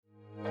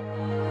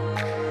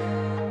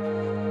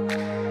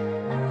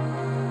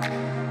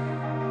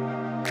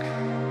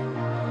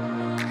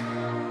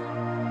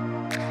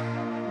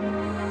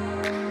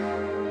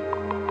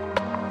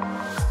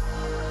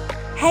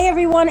Hey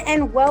everyone,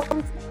 and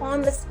welcome to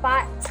On the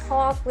Spot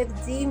Talk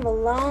with D.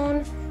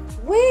 Malone.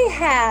 We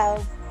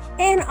have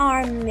in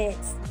our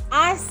midst,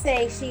 I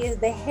say she is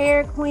the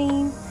hair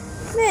queen,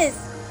 Miss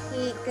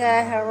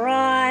Keka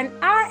Heron.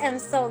 I am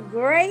so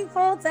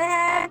grateful to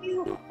have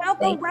you.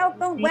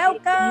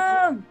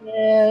 Welcome.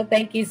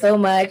 Thank you so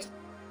much.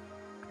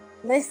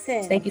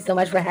 Listen. Thank you so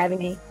much for having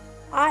me.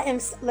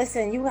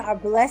 Listen, you are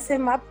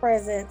blessing my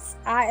presence.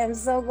 I am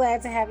so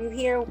glad to have you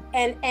here.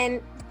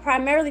 And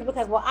primarily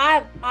because,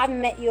 I've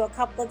met you a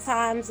couple of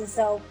times. And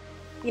so,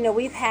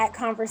 we've had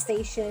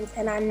conversations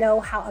and I know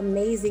how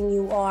amazing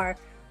you are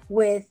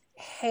with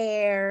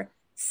hair,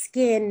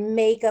 skin,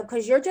 makeup,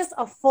 because you're just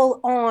a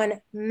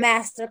full-on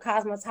master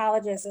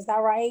cosmetologist. Is that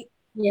right?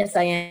 Yes,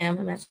 I am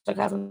a master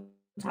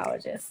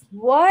cosmetologist.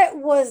 What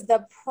was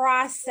the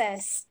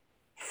process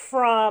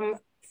from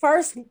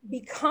first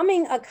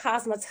becoming a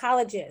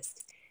cosmetologist,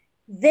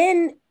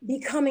 then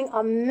becoming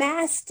a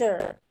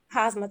master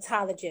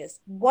cosmetologist?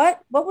 What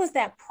was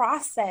that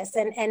process,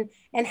 and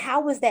how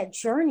was that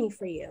journey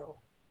for you?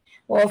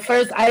 Well,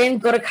 first, I didn't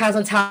go to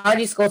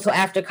cosmetology school till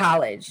after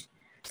college.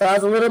 So I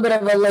was a little bit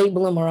of a late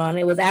bloomer on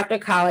it. It was after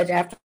college,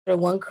 after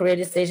one career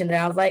decision,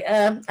 that I was like,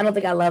 I don't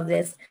think I love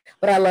this,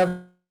 but I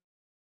love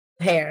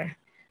hair.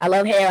 I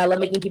love hair. I love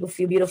making people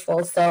feel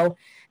beautiful. So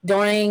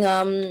during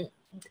right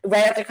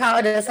after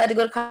college, I decided to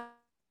go to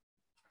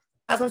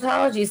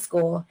cosmetology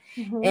school.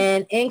 Mm-hmm.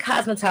 And in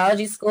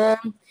cosmetology school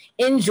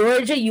in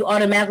Georgia, you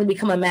automatically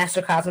become a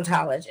master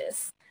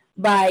cosmetologist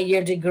by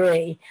your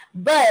degree.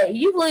 But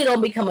you really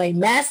don't become a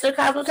master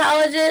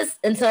cosmetologist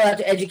until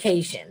after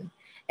education.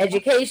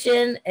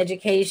 Education.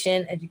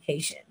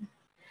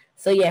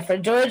 So yeah, for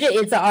Georgia,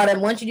 it's an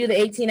autumn. Once you do the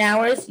 18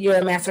 hours, you're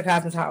a master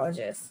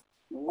cosmetologist.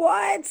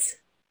 What?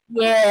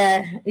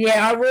 Yeah.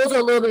 Our rules are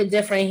a little bit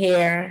different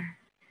here.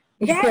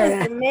 That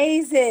is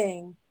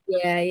amazing.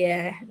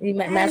 Yeah.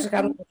 Master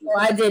cosmetologist. So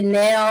I did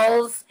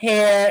nails,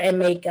 hair, and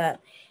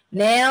makeup.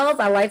 Nails,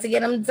 I like to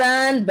get them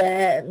done,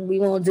 but we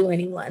won't do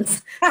any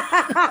ones.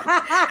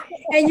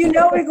 And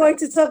we're going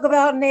to talk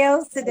about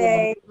nails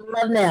today. I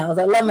love nails.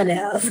 I love my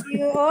nails.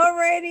 You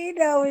already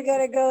know we're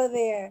going to go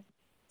there.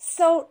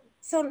 So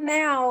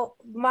now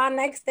my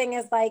next thing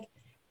is like,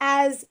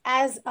 as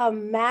a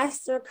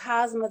master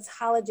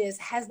cosmetologist,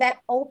 has that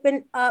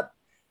opened up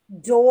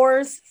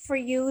doors for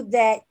you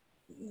that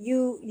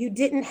you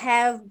didn't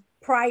have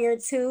prior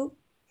to?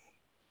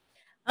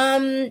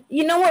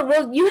 You know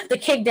what? You have to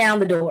kick down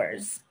the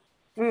doors.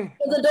 The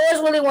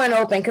doors really weren't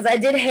open because I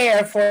did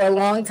hair for a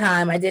long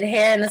time. I did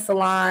hair in a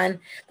salon.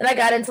 Then I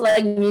got into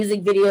like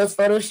music videos,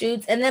 photo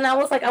shoots. And then I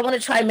was like, I want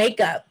to try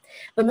makeup.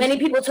 But many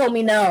people told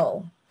me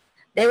no.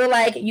 They were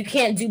like, you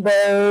can't do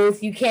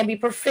both. You can't be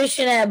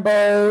proficient at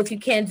both. You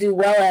can't do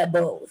well at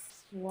both.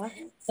 What?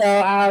 So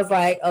I was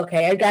like,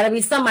 okay, I got to be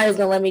somebody who's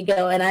going to let me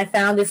go. And I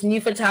found this new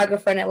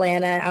photographer in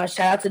Atlanta. I'll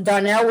shout out to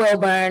Darnell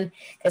Wilburn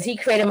because he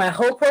created my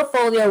whole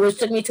portfolio, which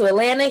took me to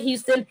Atlanta,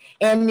 Houston,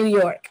 and New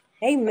York.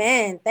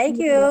 Amen. Thank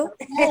you.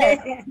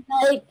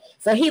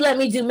 So he let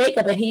me do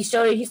makeup, and he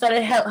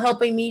started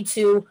helping me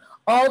to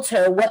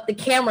alter what the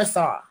camera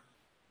saw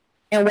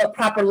and what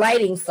proper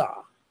lighting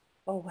saw.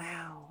 Oh,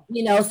 wow.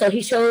 So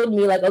he showed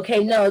me like,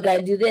 okay, no, got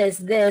to do this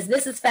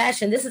is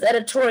fashion. This is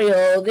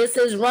editorial. This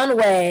is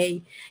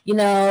runway.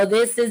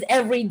 This is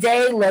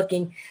everyday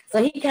looking.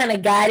 So he kind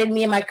of guided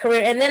me in my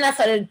career. And then I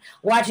started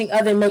watching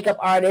other makeup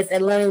artists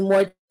and learning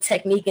more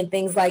technique and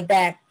things like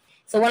that.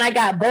 So when I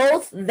got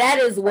both, that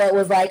is what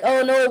was like,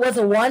 oh, no, it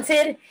wasn't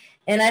wanted.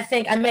 And I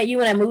think I met you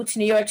when I moved to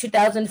New York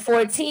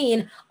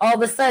 2014. All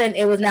of a sudden,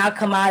 it was now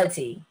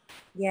commodity.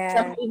 Yeah.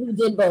 Somebody who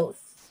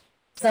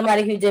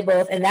did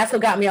both. And that's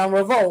what got me on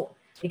Revolt.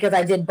 Because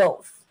I did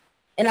both.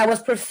 And I was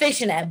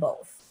proficient at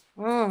both.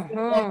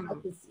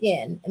 Mm-hmm.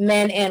 Skin,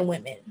 men and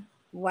women.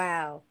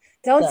 Wow.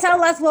 Don't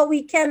tell us what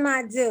we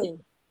cannot do.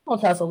 Don't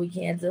tell us what we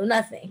can't do.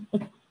 Nothing.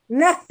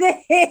 Nothing.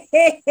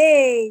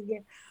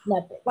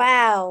 Nothing.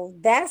 Wow.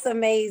 That's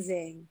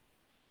amazing.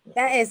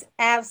 That is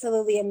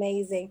absolutely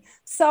amazing.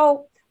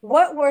 So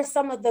what were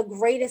some of the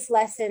greatest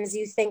lessons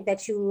you think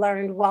that you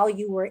learned while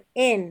you were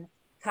in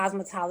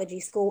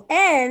cosmetology school?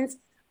 And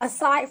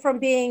aside from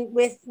being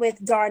with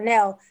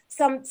Darnell,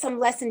 some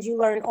lessons you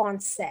learned on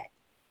set?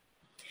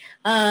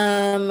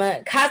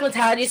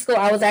 Cosmetology school,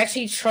 I was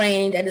actually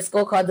trained at a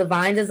school called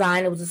Divine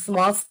Design. It was a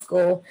small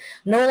school,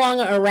 no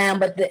longer around,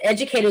 but the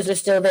educators are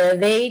still there.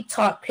 They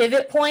taught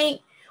pivot point,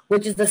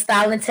 which is the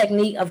style and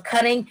technique of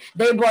cutting.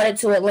 They brought it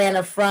to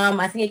Atlanta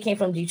I think it came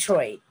from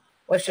Detroit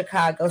or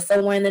Chicago,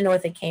 somewhere in the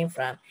north it came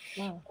from.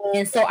 Wow.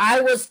 And so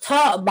I was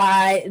taught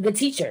by the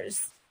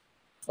teachers.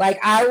 Like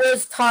I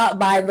was taught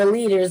by the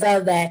leaders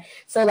of that.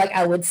 So like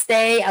I would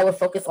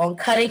focus on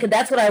cutting because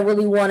that's what I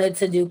really wanted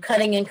to do,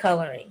 cutting and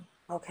coloring.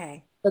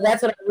 Okay. So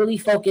that's what I really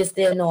focused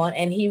in on.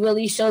 And he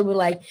really showed me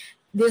like,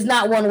 there's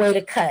not one way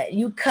to cut.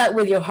 You cut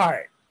with your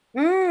heart.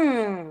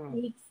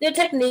 There are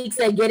techniques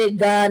that get it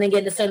done and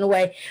get it a certain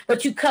way,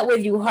 but you cut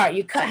with your heart.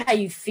 You cut how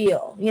you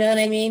feel. You know what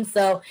I mean?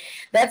 So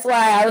that's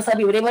why I always tell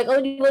people, they're like,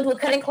 oh, you went to a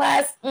cutting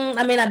class?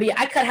 I may not be.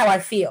 I cut how I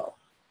feel.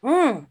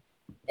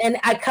 and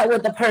I cut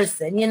with the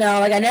person,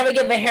 like I never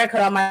give a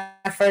haircut on my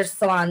first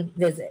salon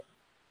visit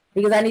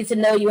because I need to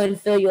know you and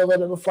feel you a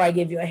little bit before I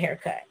give you a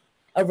haircut,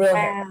 a real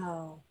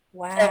haircut.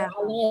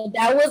 So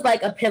that was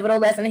like a pivotal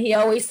lesson. He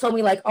always told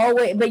me like, oh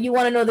wait, but you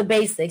want to know the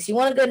basics. You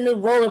want a good new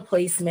roller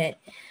placement.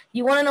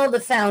 You want to know the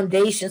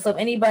foundation. So if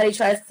anybody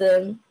tries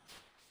to,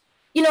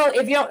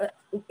 if you're,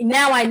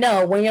 now I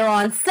know when you're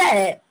on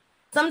set,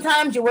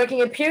 sometimes you're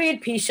working a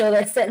period piece show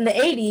that's set in the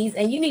 80s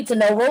and you need to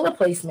know roller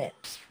placement.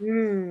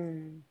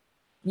 You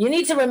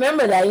need to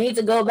remember that. You need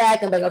to go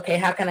back and be like, okay,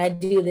 how can I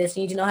do this?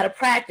 You need to know how to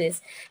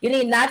practice. You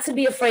need not to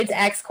be afraid to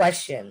ask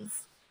questions.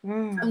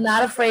 I'm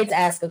not afraid to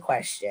ask a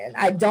question.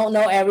 I don't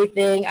know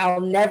everything. I'll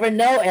never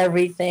know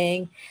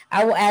everything.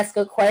 I will ask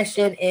a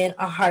question in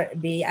a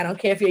heartbeat. I don't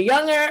care if you're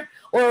younger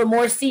or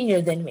more senior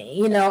than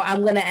me.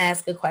 I'm going to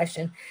ask a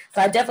question.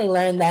 So I definitely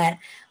learned that.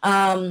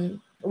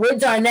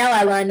 With Darnell,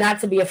 I learned not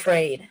to be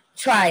afraid.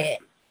 Try it.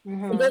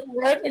 If it doesn't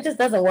work, it just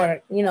doesn't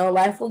work.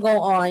 Life will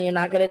go on. You're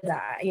not going to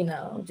die.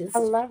 I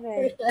love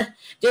it.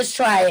 Just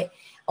try it.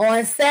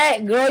 On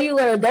set, girl, you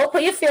learn. Don't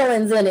put your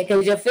feelings in it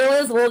because your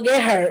feelings will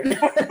get hurt.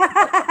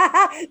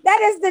 That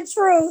is the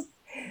truth.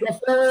 Your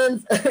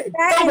feelings.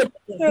 That is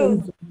the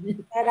truth.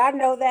 And I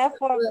know that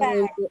for a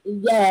fact.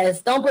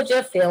 Yes, don't put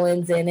your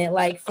feelings in it.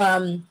 Like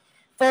from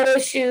photo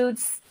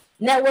shoots,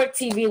 network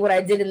TV, what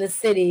I did in the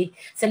city.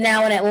 So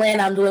now in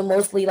Atlanta, I'm doing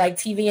mostly like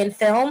TV and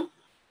film.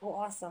 Oh,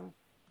 awesome.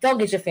 Don't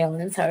get your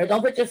feelings hurt.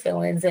 Don't put your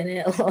feelings in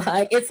it.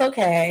 Like, it's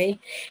okay.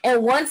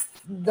 And once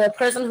the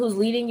person who's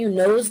leading you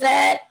knows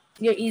that,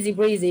 you're easy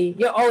breezy.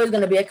 You're always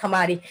going to be a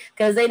commodity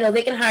because they know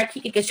they can hire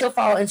Keka because she'll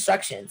follow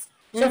instructions.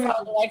 She'll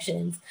follow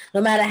directions. No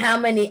matter how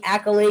many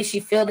accolades she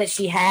feels that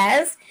she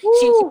has,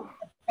 she can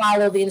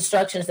follow the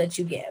instructions that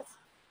you give.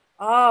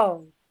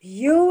 Oh,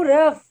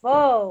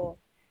 beautiful.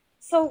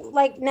 So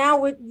like now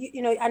with,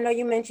 I know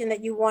you mentioned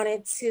that you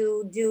wanted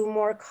to do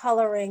more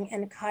coloring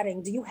and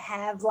cutting. Do you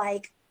have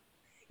like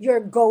your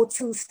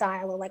go-to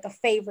style or like a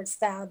favorite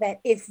style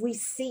that if we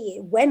see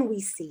it, when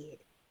we see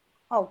it?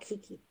 Oh,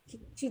 Kiki,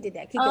 she did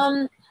that.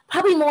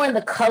 Probably more in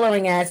the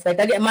coloring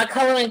aspect. My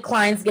coloring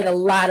clients get a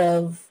lot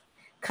of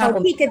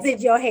compliments. Kika did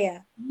your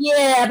hair.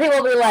 Yeah,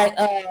 people be like,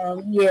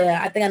 yeah,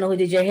 I think I know who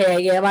did your hair.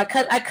 Yeah,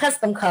 I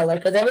custom color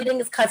because everything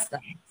is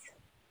custom.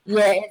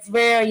 Yeah, it's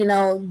rare.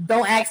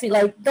 Don't ask me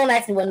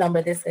what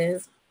number this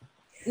is.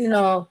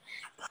 Don't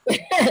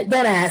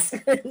ask.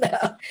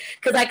 No,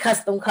 because I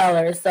custom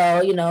color.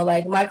 So,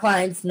 like my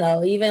clients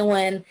know, even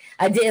when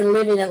I didn't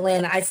live in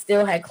Atlanta, I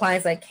still had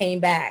clients that came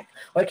back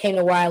or came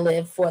to where I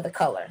live for the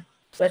color.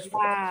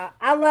 Wow.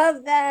 I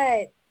love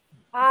that.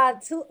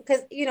 Too,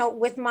 because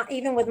with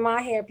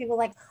my hair, people are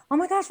like, oh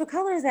my gosh, what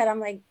color is that? I'm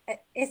like,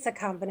 it's a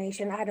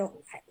combination. I don't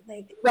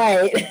like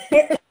right.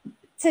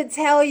 To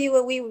tell you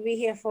what, we would be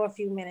here for a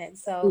few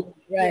minutes. So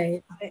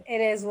right.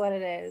 It is what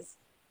it is.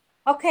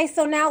 Okay,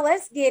 so now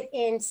let's get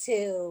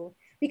into,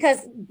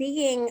 because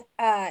being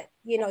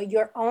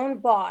your own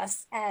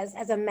boss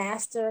as a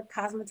master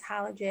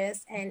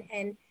cosmetologist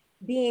and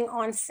being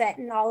on set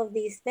and all of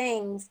these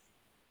things,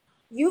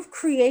 you've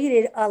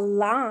created a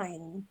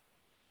line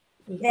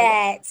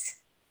that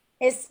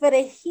is for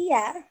the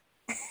hair.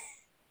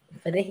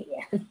 For the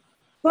hair.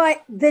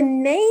 But the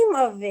name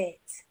of it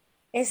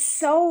is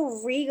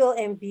so regal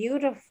and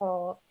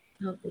beautiful.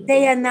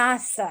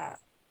 Dayanasa.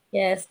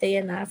 Yes,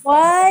 Dayanasa.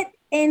 What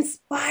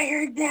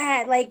inspired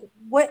that?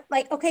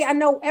 Okay, I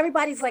know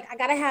everybody's like, I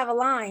gotta have a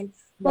line,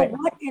 but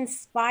what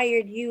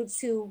inspired you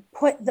to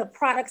put the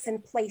products in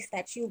place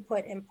that you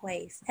put in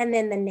place? And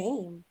then the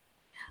name.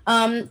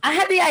 I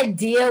had the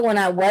idea when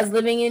I was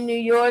living in New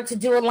York to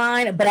do a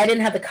line, but I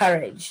didn't have the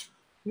courage.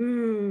 I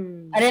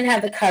didn't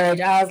have the courage.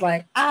 I was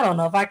like, I don't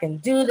know if I can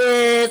do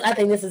this. I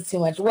think this is too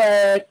much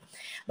work.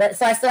 But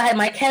so I still had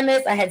my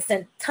chemist. I had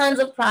sent tons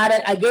of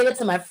product. I gave it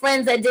to my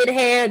friends that did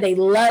hair. They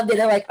loved it.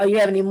 They're like, oh, you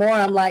have any more?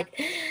 I'm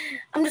like,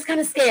 I'm just kind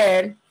of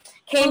scared.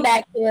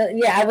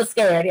 I was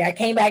scared. Yeah, I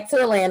came back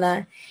to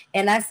Atlanta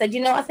and I said,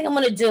 I think I'm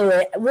going to do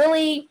it.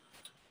 Really,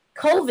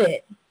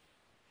 COVID.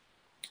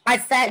 I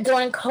sat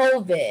during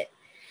COVID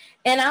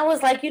and I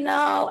was like,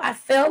 I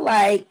feel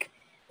like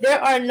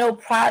there are no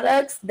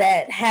products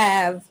that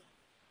are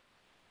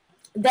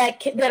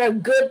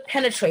good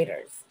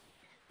penetrators.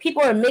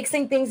 People are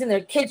mixing things in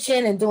their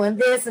kitchen and doing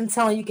this and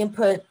telling you can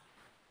put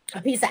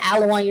a piece of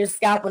aloe on your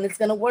scalp and it's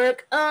going to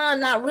work.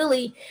 Not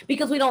really,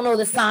 because we don't know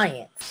the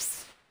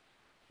science.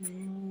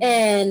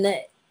 And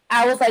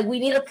I was like, we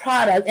need a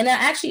product. And I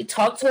actually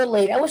talked to a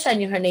lady. I wish I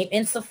knew her name,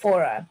 in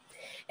Sephora.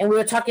 And we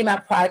were talking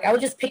about product. I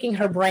was just picking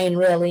her brain,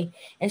 really.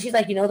 And she's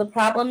like, the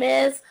problem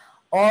is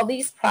all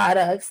these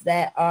products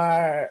that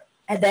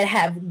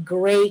have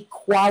great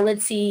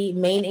quality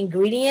main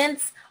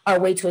ingredients are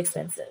way too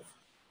expensive.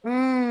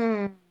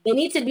 They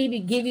need to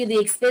give you the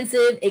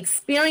expensive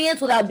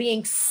experience without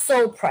being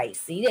so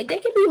pricey. They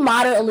can be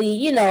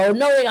moderately,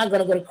 knowing I'm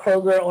going to go to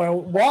Kroger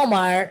or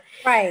Walmart.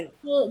 Right.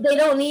 They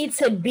don't need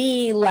to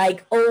be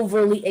like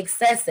overly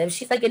excessive.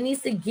 She's like, it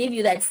needs to give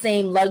you that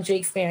same luxury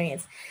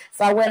experience.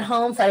 So I went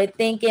home, started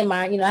thinking,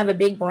 I have a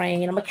big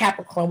brain. I'm a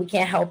Capricorn. We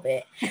can't help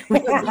it.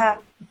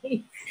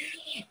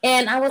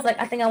 And I was like,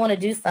 I think I want to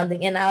do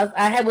something. And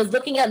I was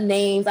looking up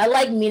names. I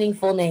like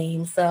meaningful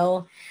names.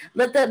 So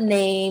looked up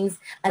names.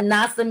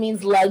 Anasa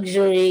means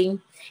luxury.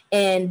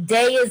 And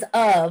day is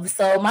of.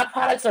 So my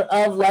products are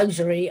of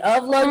luxury.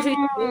 Of luxury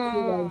to give you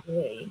Mm.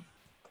 luxury.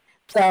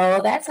 So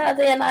that's how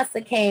the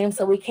Anasa came.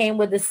 So we came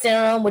with the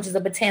serum, which is a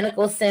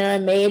botanical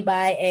serum made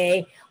by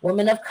a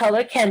woman of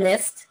color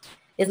chemist.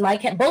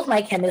 Both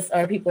my chemists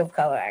are people of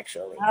color,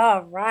 actually.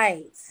 All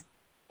right.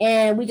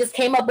 And we just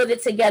came up with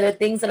it together,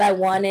 things that I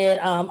wanted.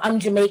 I'm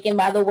Jamaican,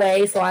 by the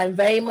way, so I'm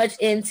very much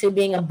into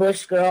being a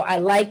bush girl. I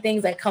like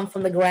things that come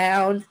from the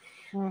ground.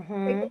 Like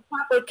Mm-hmm. the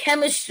proper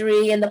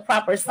chemistry and the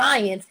proper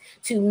science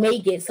to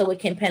make it so it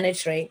can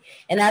penetrate.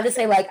 And I just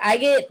say, like,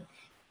 I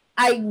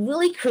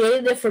really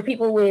created it for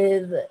people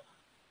with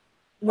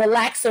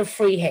relaxer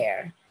free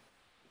hair.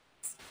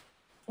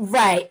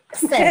 Right.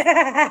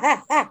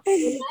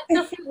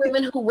 Relaxer free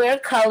women who wear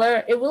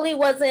color. It really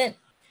wasn't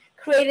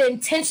created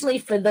intentionally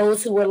for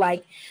those who were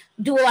like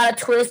do a lot of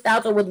twist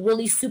outs or with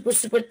really super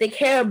super thick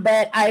hair,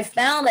 but I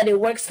found that it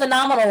works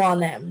phenomenal on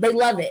them. They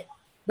love it.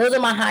 Those are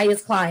my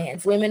highest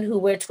clients, women who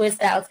wear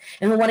twist outs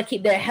and who want to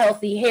keep their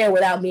healthy hair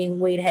without being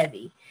weight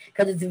heavy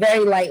because it's very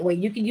lightweight.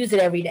 You can use it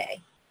every day.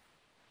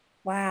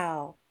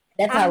 Wow.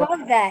 That's I how.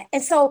 love that.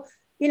 And so,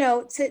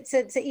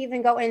 to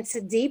even go into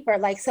deeper,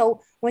 like,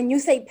 so when you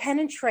say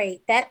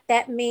penetrate,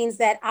 that means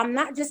that I'm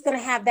not just going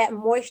to have that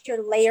moisture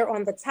layer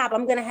on the top.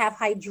 I'm going to have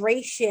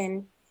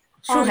hydration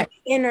True on hair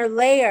the inner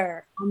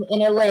layer. on the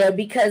inner layer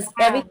because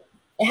Wow.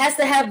 it has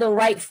to have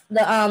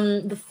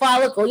the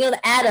follicle, the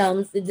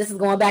atoms. This is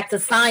going back to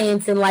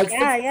science and like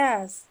Yeah,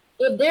 yes.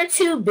 if they're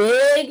too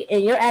big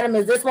and your atom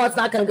is this small, it's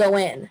not going to go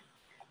in.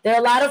 There are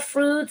a lot of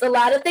fruits, a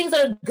lot of things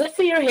that are good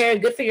for your hair,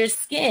 good for your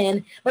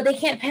skin, but they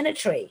can't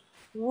penetrate.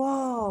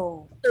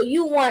 Whoa. So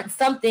you want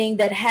something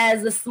that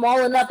has the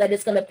small enough that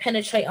it's going to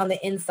penetrate on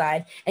the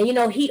inside. And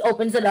heat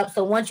opens it up.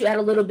 So once you add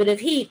a little bit of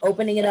heat,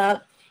 opening it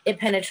up, it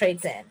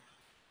penetrates in.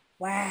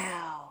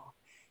 Wow.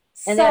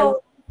 And there are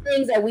So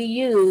things that we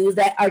use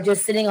that are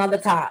just sitting on the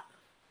top.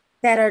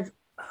 that are,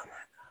 oh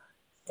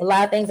A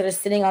lot of things that are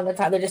sitting on the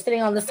top. They're just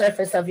sitting on the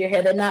surface of your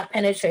hair. They're not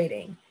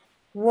penetrating.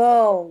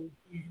 whoa.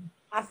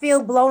 I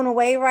feel blown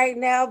away right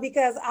now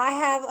because I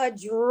have a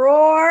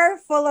drawer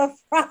full of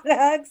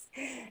products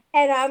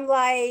and I'm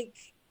like,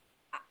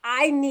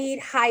 I need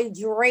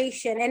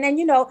hydration. And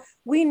then,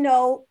 we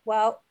know,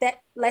 well, that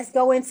let's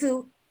go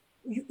into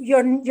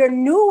your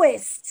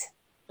newest,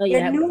 Oh,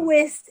 your yeah.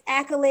 newest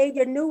accolade,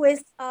 your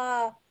newest,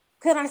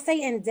 could I say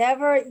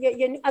endeavor,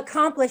 your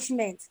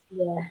accomplishment.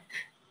 Yeah.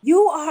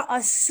 You are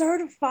a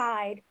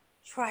certified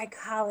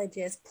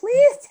trichologist.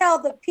 Please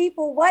tell the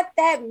people what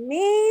that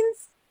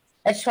means.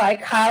 A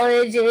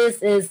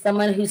trichologist is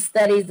someone who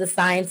studies the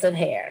science of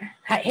hair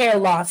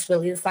loss,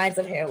 really, the science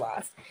of hair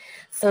loss.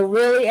 So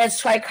really,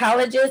 as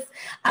trichologists,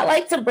 I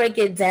like to break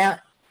it down.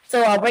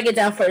 So I'll break it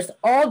down first.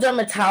 All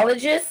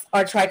dermatologists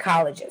are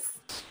trichologists.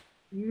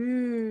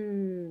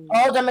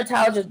 All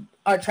dermatologists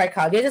are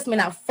trichologists. They just may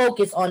not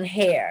focus on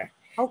hair.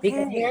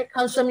 Because Okay. hair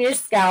comes from your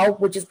scalp,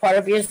 which is part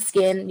of your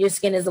skin. Your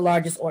skin is the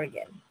largest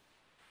organ.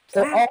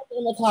 So Wow.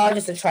 all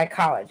dermatologists are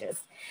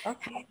trichologists.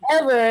 Okay.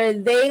 However,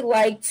 they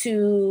like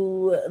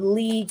to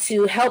lead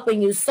to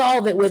helping you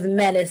solve it with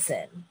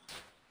medicine,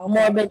 Okay.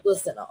 more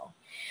medicinal.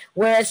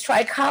 Whereas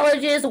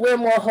trichologists, we're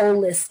more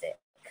holistic.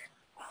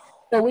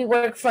 So we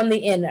work from the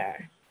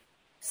inner.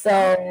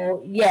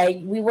 So yeah,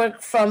 we work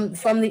from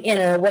the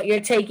inner, what you're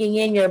taking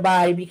in your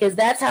body, because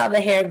that's how the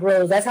hair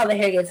grows. That's how the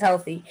hair gets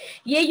healthy.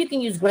 Yeah, you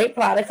can use great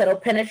products that'll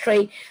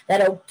penetrate,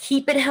 that'll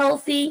keep it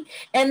healthy,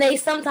 and they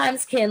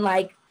sometimes can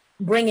like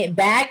bring it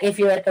back if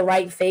you're at the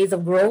right phase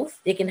of growth.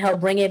 It can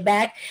help bring it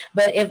back.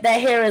 But if that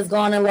hair is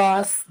gone and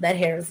lost, that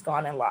hair is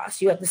gone and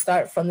lost. You have to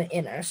start from the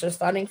inner. So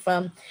starting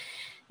from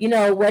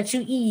what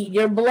you eat,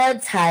 your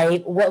blood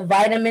type, what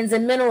vitamins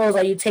and minerals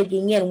are you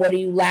taking in, what are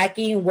you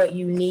lacking, what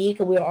you need,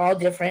 because we're all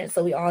different.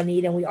 So we all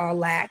need and we all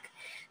lack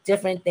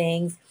different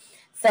things.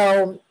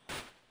 So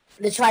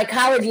the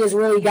trichology has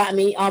really got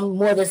me on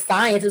more the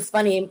science. It's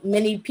funny,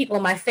 many people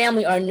in my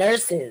family are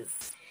nurses.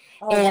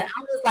 And I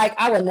was like,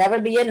 I would never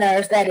be a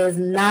nurse. That is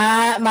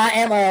not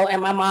my MO.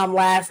 And my mom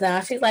laughs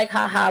now. She's like,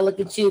 haha, look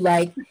at you.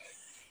 Like,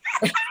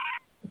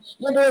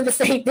 we're doing the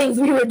same things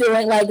we were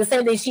doing, like the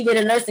same thing she did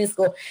in nursing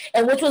school.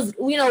 And which was, it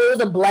was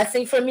a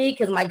blessing for me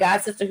because my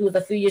god sister, who was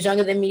a few years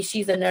younger than me,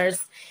 she's a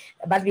nurse,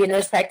 about to be a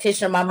nurse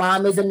practitioner. My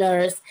mom is a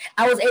nurse.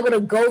 I was able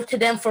to go to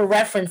them for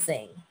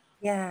referencing.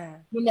 Yeah.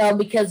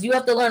 Because you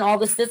have to learn all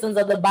the systems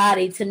of the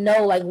body to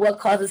know like what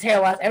causes hair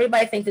loss.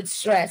 Everybody thinks it's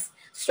stress.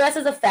 Stress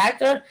is a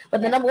factor,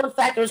 but the number one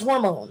factor is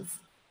hormones.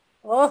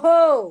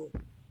 Oh.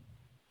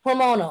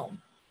 Hormonal.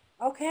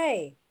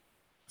 Okay.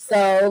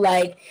 So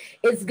like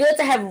it's good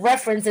to have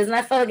references. And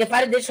I felt like if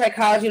I did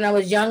trichology when I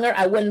was younger,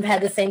 I wouldn't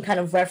have had the same kind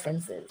of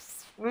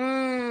references.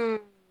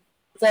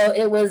 So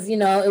it was,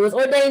 it was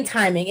ordained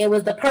timing. It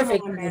was the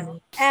perfect timing.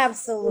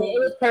 Absolutely. It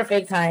was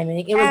perfect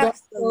timing. It was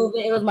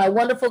Absolutely. COVID. It was my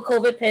wonderful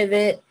COVID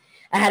pivot.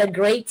 I had a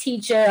great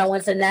teacher. I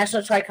went to the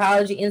National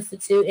Trichology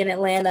Institute in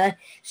Atlanta.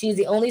 She's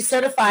the only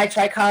certified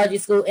trichology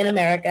school in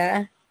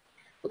America.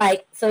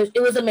 Like, so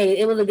it was amazing.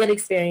 It was a good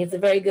experience, a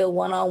very good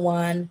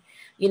one-on-one.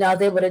 I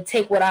was able to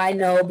take what I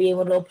know, be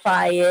able to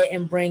apply it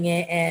and bring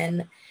it,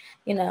 and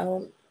you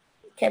know,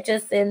 catch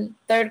us in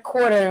third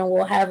quarter and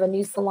we'll have a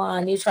new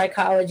salon, new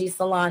trichology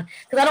salon.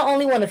 Because I don't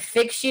only want to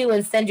fix you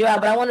and send you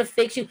out, but I want to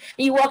fix you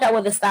and you walk out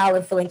with a style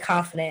and feeling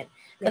confident.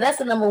 Because that's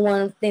the number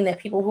one thing that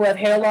people who have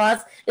hair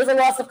loss is a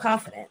loss of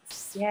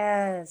confidence.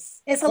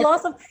 Yes, it's a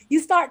loss of, you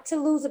start to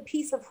lose a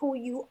piece of who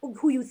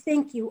you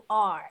think you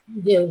are.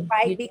 You do,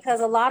 right?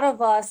 Because a lot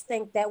of us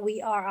think that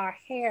we are our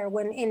hair,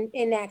 when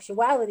in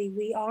actuality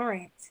we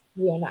aren't.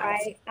 We are not.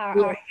 Right?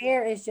 Our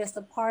hair is just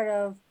a part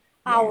of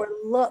our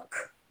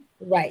look.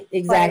 Right,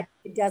 exactly.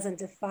 It doesn't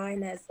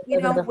define us.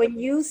 When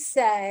you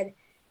said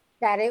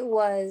that it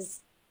was,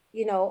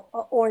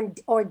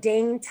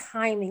 ordained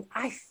timing,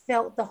 I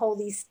felt the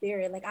Holy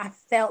Spirit. Like, I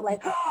felt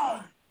like,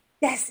 oh,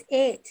 that's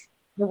it.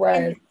 And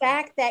the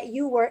fact that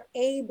you were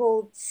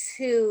able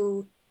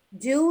to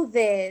do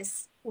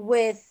this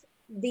with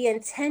the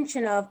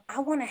intention of, I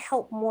want to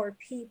help more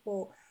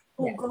people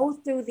who go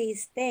through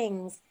these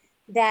things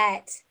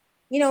that,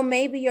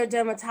 maybe your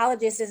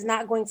dermatologist is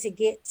not going to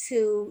get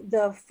to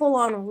the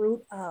full-on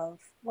root of,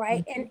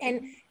 right?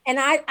 Mm-hmm. And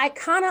I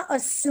kind of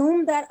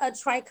assumed that a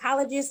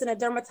trichologist and a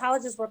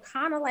dermatologist were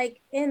kind of like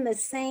in the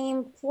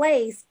same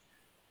place,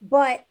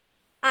 but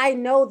I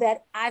know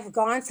that I've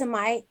gone to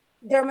my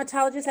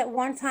dermatologist at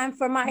one time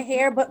for my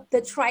hair, but the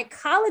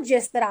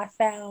trichologist that I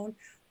found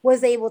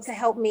was able to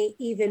help me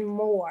even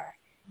more.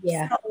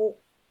 Yeah. So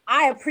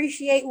I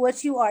appreciate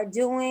what you are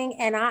doing,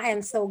 and I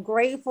am so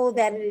grateful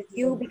that it is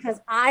you, because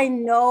I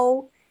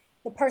know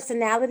the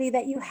personality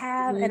that you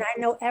have, and I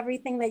know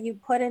everything that you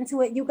put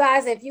into it. You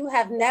guys, if you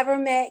have never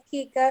met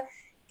Keka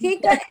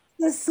is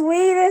the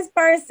sweetest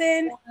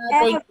person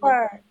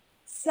ever.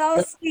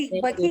 So sweet,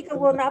 but Keka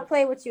will not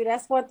play with you.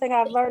 That's one thing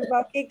I've learned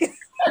about Keka.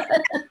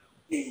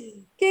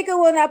 Keka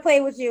will not play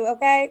with you,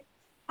 okay?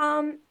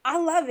 I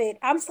love it.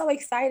 I'm so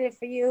excited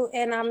for you,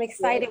 and I'm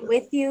excited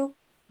with you.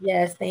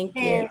 Yes, thank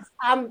you.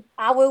 And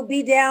I will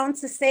be down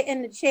to sit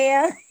in the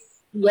chair.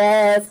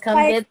 Yes, come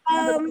get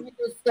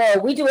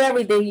we do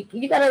everything.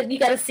 You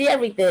gotta see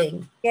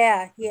everything.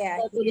 Yeah.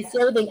 You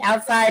see everything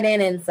outside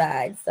and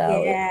inside.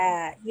 So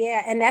yeah.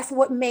 And that's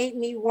what made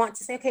me want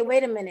to say, okay,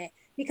 wait a minute,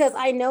 because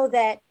I know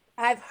that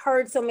I've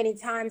heard so many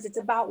times it's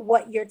about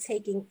what you're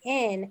taking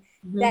in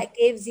that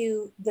gives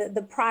you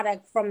the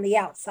product from the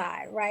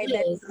outside, right?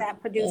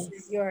 That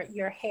produces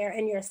your hair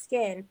and your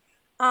skin.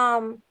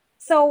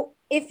 So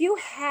if you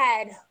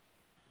had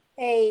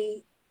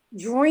a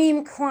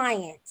dream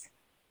client,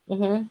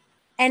 and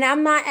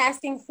I'm not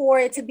asking for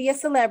it to be a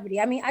celebrity,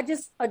 I mean,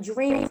 a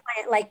dream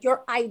client, like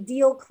your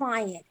ideal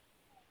client,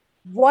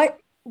 what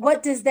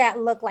does that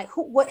look like?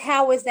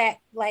 How is that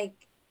like?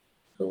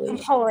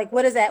 Like,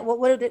 what is that?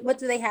 What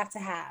do they have to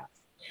have?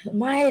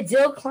 My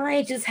ideal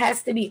client just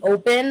has to be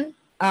open,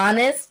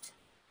 honest,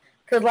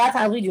 because a lot of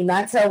times we do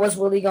not tell what's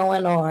really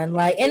going on.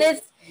 Like, and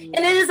it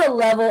is a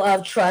level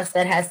of trust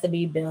that has to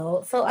be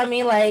built. So I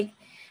mean, like,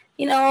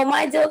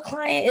 my ideal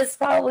client is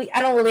probably,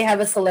 I don't really have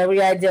a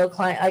celebrity ideal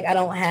client. Like, I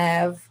don't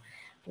have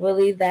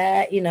really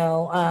that,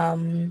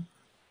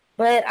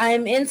 but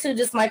I'm into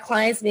just my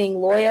clients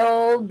being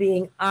loyal,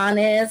 being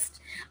honest,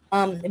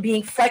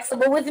 being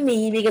flexible with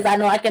me, because I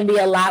know I can be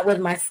a lot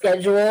with my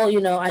schedule.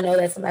 I know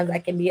that sometimes I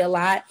can be a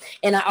lot.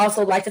 And I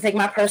also like to take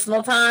my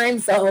personal time.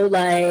 So,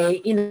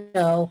 like,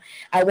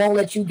 I won't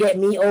let you get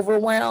me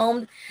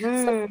overwhelmed.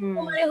 So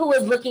somebody who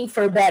is looking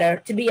for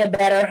better, to be a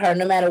better her,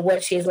 no matter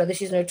what she is, whether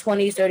she's in her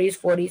 20s, 30s,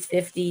 40s,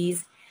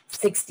 50s,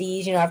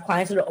 60s, I have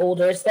clients that are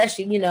older,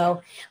 especially,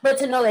 but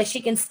to know that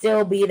she can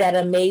still be that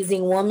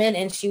amazing woman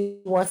and she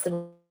wants to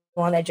go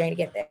on that journey to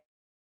get there.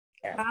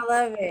 I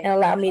love it. And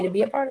allow me to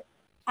be a part of it.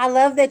 I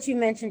love that you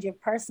mentioned your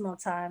personal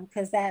time,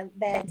 because that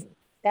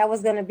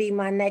was going to be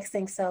my next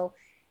thing. So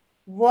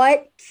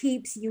what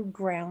keeps you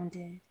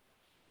grounded?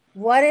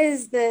 What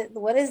is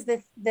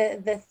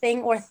the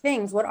thing or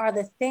things? What are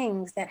the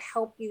things that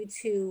help you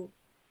to,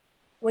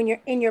 when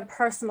you're in your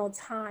personal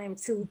time,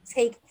 to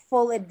take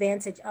full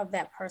advantage of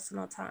that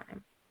personal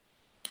time?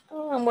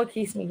 What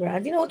keeps me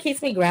grounded? What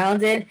keeps me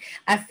grounded?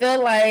 I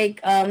feel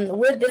like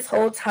with this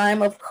whole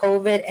time of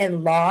COVID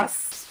and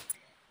loss,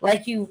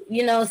 like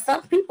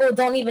some people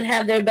don't even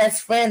have their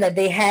best friend that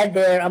they had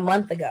there a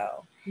month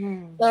ago.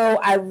 So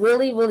I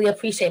really, really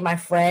appreciate my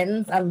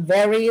friends. I'm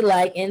very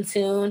in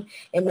tune.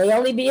 It may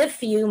only be a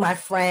few, my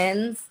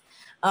friends,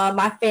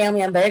 my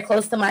family. I'm very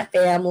close to my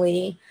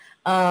family.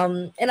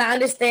 And I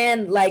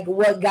understand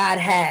what God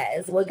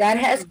has. What God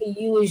has for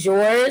you is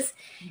yours.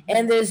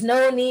 And there's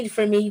no need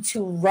for me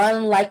to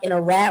run in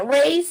a rat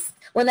race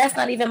when that's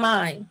not even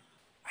mine.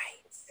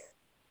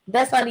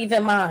 That's not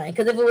even mine.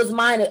 Because if it was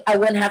mine, I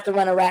wouldn't have to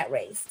run a rat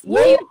race.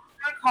 Yeah, you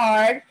work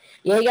hard.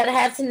 Yeah, you gotta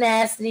have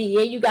tenacity.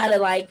 Yeah, you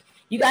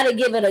gotta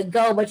give it a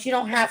go, but you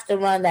don't have to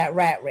run that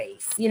rat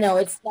race.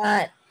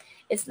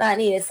 It's not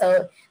needed.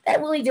 So that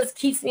really just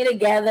keeps me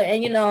together.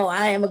 And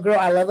I am a girl.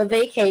 I love a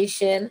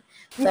vacation.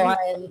 So I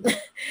am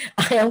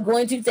I am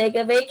going to take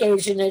a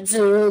vacation or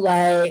two,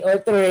 like, or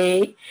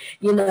three.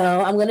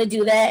 I'm gonna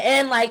do that.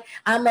 And like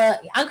I'm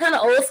kind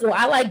of old school.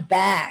 I like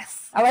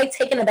baths. I like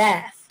taking a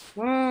bath.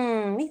 Me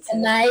A too.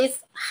 nice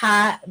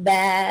hot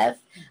bath.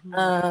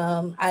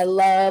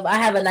 I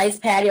have a nice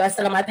patio. I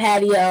sit on my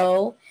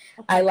patio.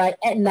 I Okay. like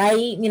at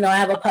night, I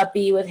have a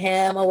puppy with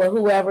him or with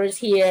whoever's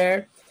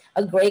here,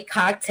 a great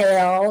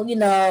cocktail,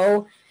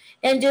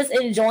 and just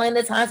enjoying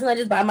the time. Sometimes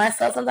just by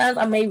myself. Sometimes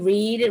I may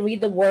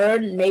read the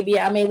word. Maybe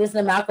I may listen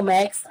to Malcolm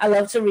X. I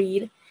love to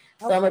read.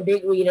 So I'm Okay. a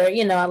big reader.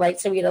 I like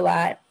to read a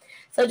lot.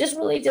 So just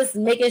really just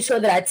making sure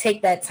that I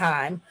take that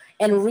time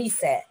and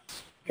reset.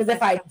 Because if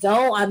That's I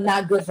don't, I'm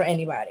not good for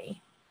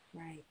anybody.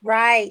 right.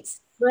 Right.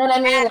 You know what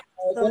I mean? Like,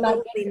 you're not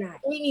Absolutely good for not.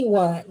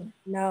 anyone.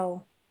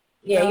 No.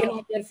 Yeah, No. you're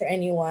not good for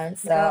anyone.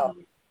 No. So,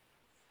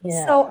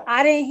 yeah. So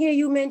I didn't hear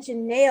you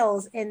mention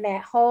nails in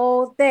that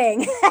whole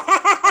thing.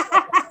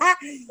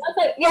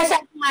 Okay, yes, I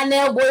have my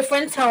nail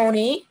boyfriend,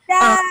 Tony.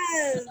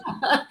 Yes.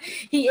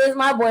 He is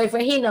my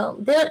boyfriend. He know.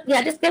 They're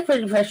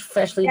pretty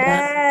freshly done.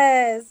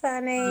 Yes,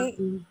 honey.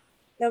 Um,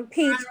 Them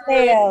peach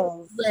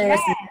nails. Yes.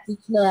 yes,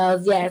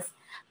 nails. Yes,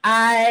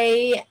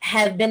 I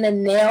have been a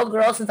nail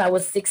girl since I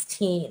was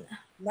 16.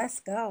 Let's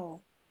go.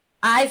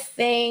 I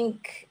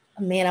think,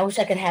 man, I wish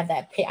I could have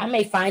that pic. I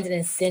may find it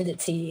and send it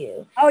to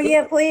you. Oh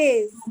yeah,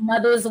 please.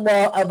 Mother's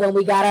wall when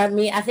we got on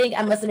me. I think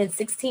I must have been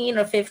 16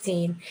 or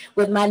 15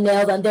 with my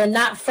nails done. They're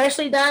not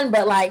freshly done,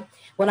 but like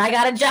when I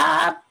got a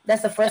job,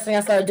 that's the first thing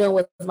I started doing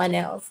with my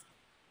nails.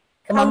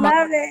 Cause I my mom,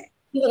 love it.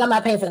 she's like, I'm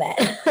not paying for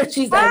that.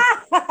 She's like,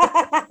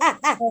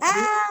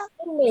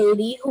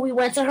 lady who we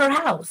went to her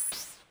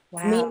house. Me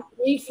and Wow.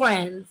 3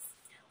 friends.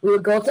 We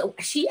would go to.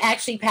 She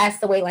actually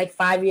passed away like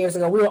 5 years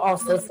ago. We were all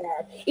so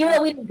sad. Even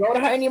though we didn't go to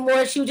her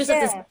anymore, she was just at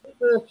this Yeah,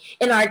 people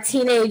in our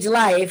teenage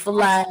life.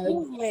 Like,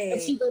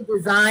 and she absolutely. did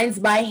designs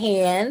by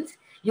hand.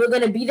 You're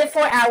gonna be there for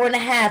an hour and a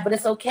half, but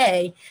it's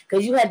okay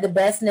because you had the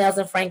best nails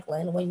in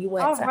Franklin when you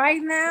went All to.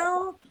 right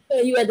now.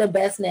 You had the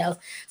best nails.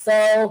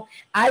 So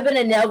I've been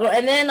a nail girl,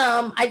 and then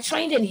I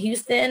trained in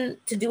Houston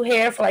to do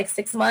hair for like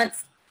 6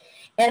 months.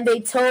 And they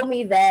told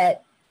me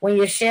that when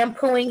you're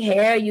shampooing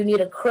hair, you need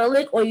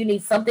acrylic or you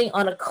need something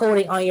on a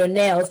coating on your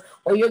nails,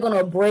 or you're going to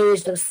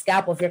abrade the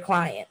scalp of your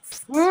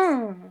clients.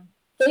 Mm.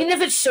 So even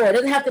if it's short, it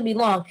doesn't have to be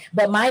long,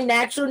 but my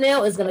natural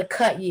nail is going to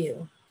cut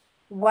you.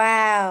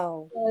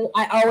 Wow. So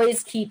I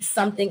always keep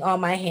something on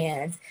my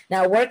hands.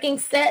 Now, working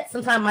set,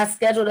 sometimes my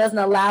schedule doesn't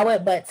allow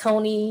it, but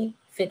Tony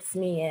fits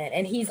me in.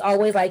 And he's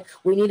always like,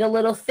 we need a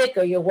little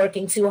thicker. You're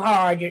working too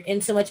hard. You're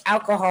in too much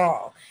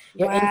alcohol.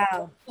 You're in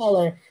Wow.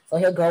 color. So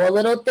he'll go a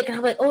little thick. And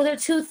I'm like, oh, they're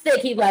too thick.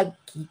 He's like,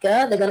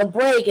 Keka, they're going to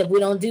break if we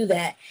don't do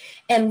that.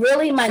 And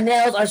really, my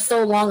nails are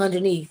so long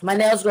underneath. My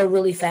nails grow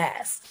really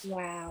fast.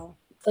 Wow.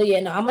 So yeah,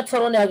 no, I'm a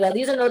total nail girl.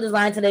 These are no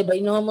design today,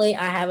 but normally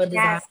I have a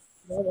design. Yes.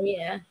 So,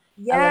 yeah, I love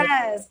it.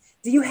 Yes.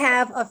 Do you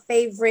have a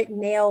favorite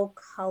nail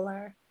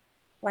color?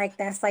 Like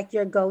that's like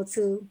your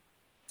go-to?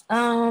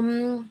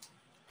 Um,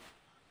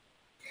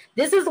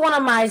 this is one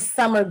of my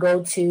summer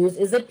go-tos.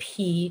 Is a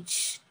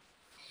peach.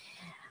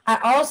 I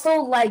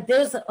also like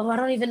I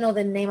don't even know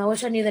the name. I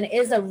wish I knew the name.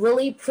 It's a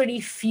really pretty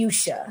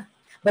fuchsia,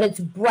 but it's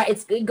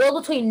bright. It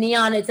goes between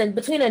neon. It's in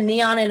between a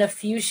neon and a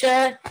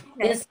fuchsia.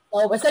 Okay. It's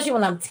so, especially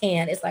when I'm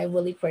tan, it's like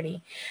really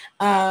pretty.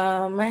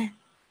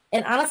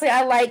 And honestly,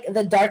 I like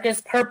the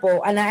darkest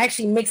purple, and I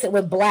actually mix it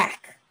with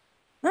black.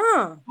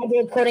 Huh. I do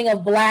a coating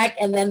of black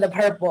and then the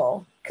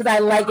purple because I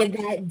like it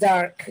that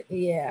dark.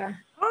 Yeah.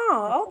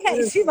 Oh,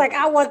 okay. She's like,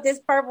 I want this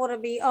purple to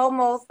be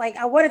almost like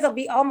I want it to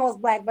be almost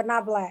black, but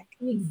not black.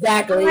 I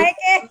Exactly. like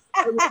it.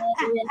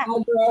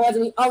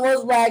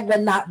 Almost black,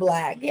 but not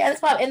black. Yeah,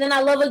 that's fine. And then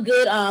I love a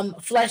good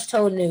flesh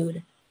tone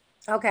nude.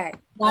 Okay.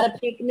 Not a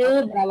pink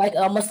nude, but I like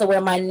almost to where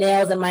my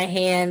nails and my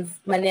hands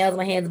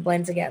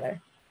blend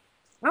together.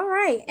 All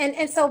right.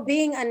 And so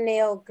being a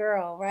nail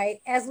girl,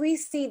 right? As we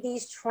see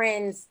these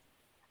trends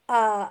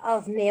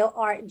of nail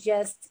art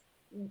just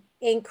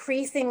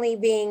increasingly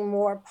being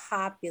more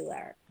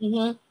popular,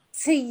 Mm-hmm.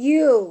 to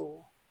you,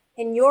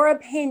 in your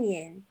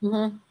opinion,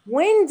 Mm-hmm.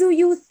 when do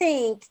you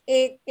think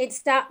it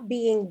stopped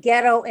being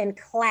ghetto and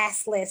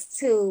classless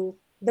to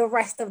the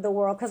rest of the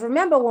world? Because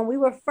remember, when we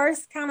were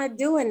first kind of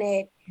doing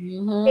it,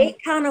 Mm-hmm. it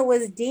kind of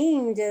was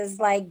deemed as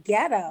like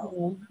ghetto.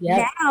 Mm-hmm.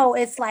 Yep. Now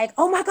it's like,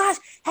 oh my gosh,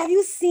 have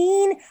you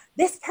seen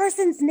this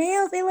person's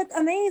nails? They look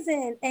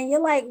amazing. And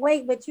you're like,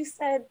 wait, but you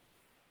said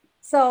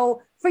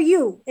so. For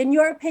you, in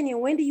your opinion,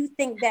 when do you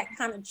think that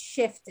kind of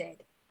shifted?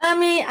 I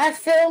mean, I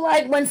feel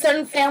like when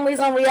certain families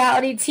on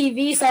reality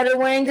TV started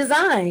wearing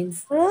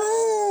designs.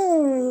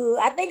 Ooh,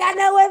 I think I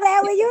know what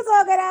family you're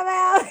talking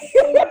about.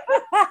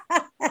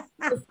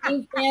 The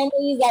same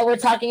families that were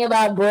talking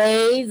about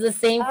braids, the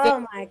same families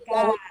Oh my that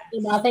God. were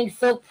talking about, I think,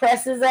 silk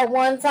presses at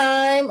one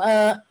time.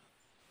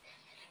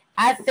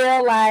 I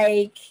feel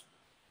like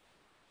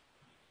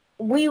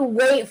we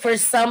wait for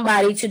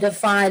somebody to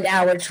define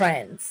our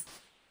trends.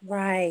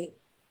 Right,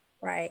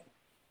 right.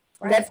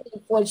 That's the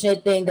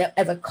unfortunate thing that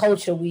as a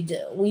culture we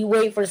do. We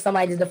wait for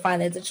somebody to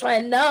define it as a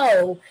trend.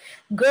 No,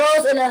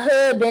 girls in the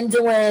hood been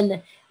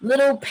doing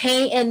little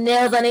paint and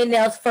nails on their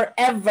nails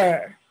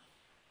forever.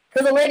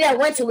 Because the lady I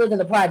went to lived in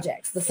the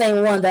projects, the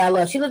same one that I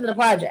love. She lived in the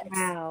projects.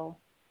 Wow.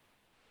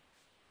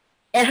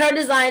 And her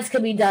designs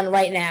could be done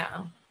right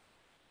now.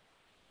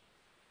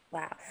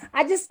 Wow.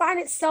 I just find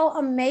it so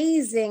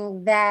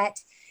amazing that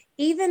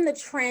even the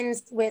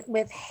trends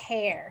with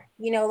hair,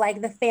 you know,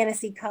 like the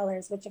fantasy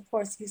colors, which of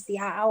course you see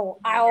I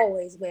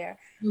always wear.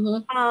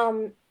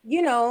 Mm-hmm.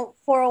 You know,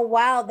 for a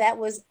while that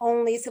was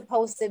only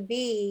supposed to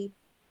be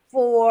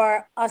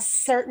for a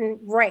certain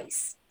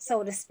race,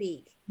 so to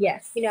speak.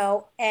 Yes. You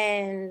know,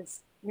 and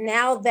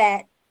now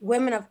that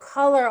women of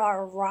color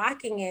are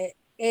rocking it,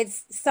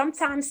 it's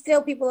sometimes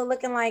still people are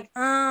looking like,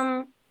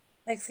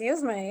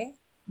 excuse me.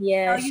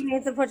 Yeah. Oh, you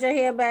need to put your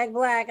hair back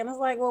black. And it's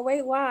like, well,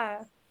 wait,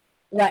 why?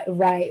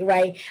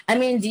 Right. I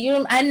mean,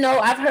 I know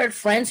I've heard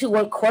friends who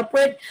work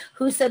corporate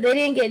who said they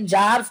didn't get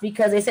jobs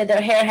because they said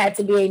their hair had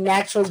to be a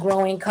natural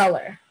growing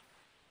color.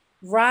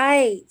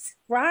 Right.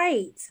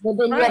 But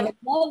then you have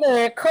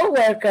another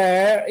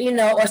coworker, you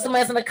know, or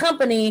somebody else in the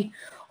company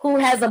who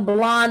has a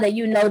blonde that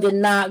you know did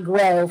not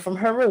grow from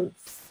her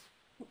roots.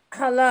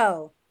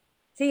 Hello.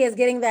 She is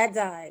getting that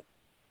dyed.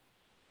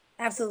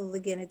 Absolutely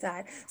getting it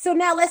dyed. So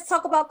now let's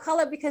talk about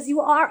color, because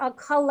you are a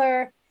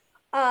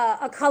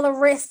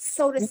colorist,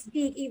 so to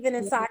speak, even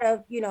inside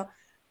of, you know,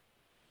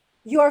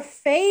 your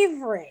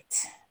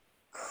favorite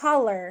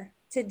color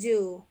to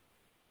do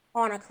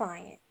on a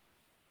client.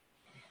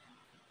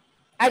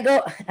 I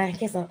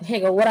guess here you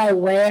go. What I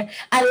wear,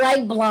 I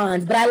like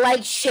blondes, but I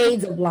like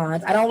shades of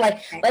blondes. I don't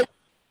like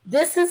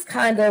this is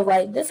kind of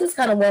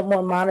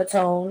more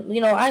monotone.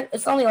 You know,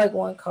 it's only like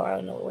one color. I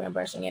don't know where I'm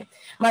brushing it.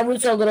 My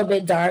roots are a little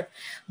bit dark,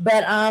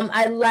 but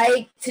I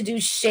like to do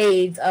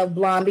shades of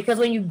blonde because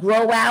when you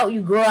grow out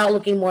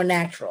looking more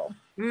natural.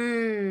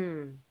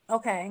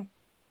 Okay.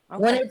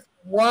 When it's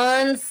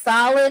one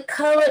solid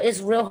color,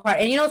 it's real hard.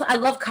 And you know, I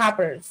love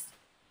coppers.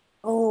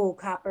 Oh,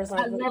 coppers!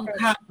 I love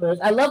coppers.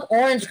 I love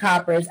orange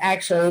coppers.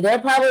 Actually, they're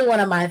probably one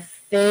of my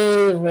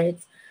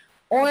favorites.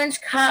 Orange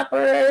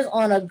coppers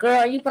on a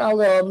girl. You put on a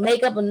little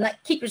makeup and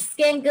keep your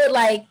skin good.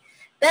 Like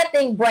that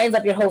thing brightens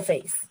up your whole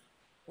face.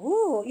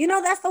 Ooh, you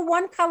know, that's the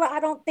one color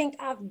I don't think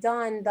I've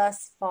done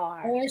thus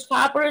far. Orange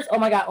coppers. Oh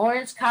my god,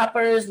 orange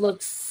coppers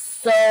look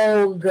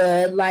so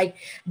good. Like,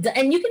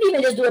 and you can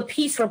even just do a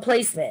piece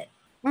replacement.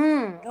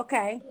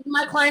 Okay.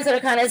 My clients that are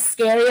kind of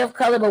scary of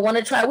color but want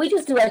to try, we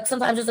just do like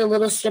sometimes just a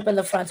little strip in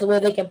the front so where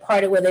they can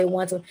part it where they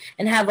want to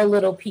and have a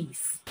little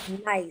piece.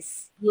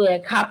 Nice. Yeah,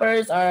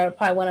 coppers are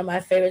probably one of my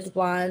favorites,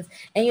 blondes.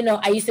 And you know,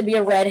 I used to be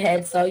a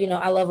redhead, so you know,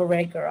 I love a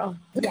red girl.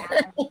 Yeah.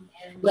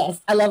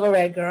 Yes, I love a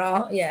red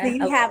girl. Yeah. Do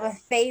you have a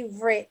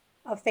favorite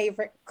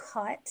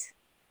cut?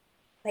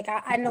 Like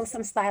I know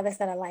some stylists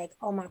that are like,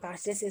 oh my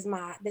gosh, this is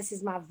my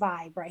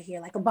vibe right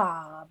here, like a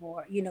bob,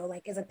 or you know,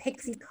 like is a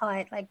pixie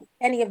cut, like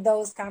any of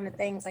those kind of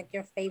things, like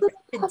your favorite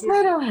to do.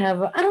 I don't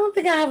have a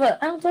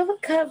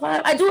cut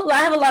vibe. I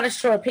have a lot of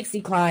short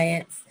pixie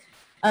clients.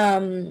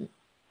 I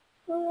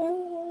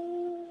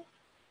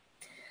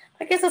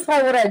guess that's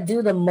probably what I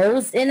do the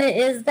most in it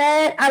is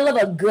that I love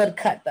a good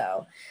cut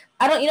though.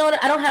 I don't, you know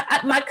what? I don't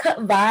have my cut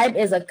vibe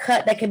is a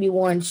cut that can be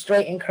worn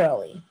straight and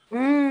curly.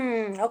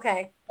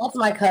 Okay. That's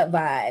my cut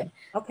vibe.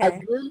 Okay. A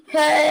good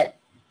cut,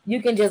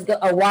 you can just go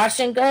a wash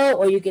and go,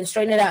 or you can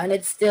straighten it out and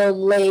it still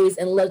lays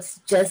and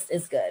looks just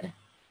as good.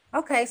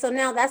 Okay, so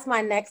now that's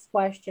my next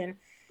question.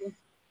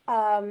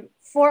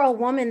 For a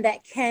woman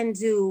that can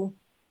do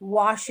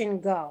wash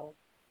and go,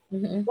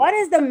 what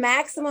is the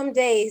maximum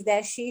days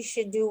that she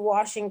should do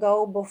wash and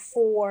go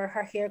before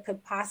her hair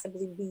could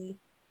possibly be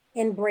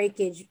in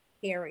breakage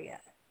area?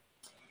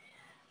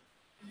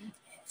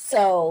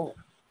 So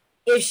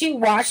if she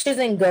washes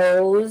and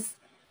goes,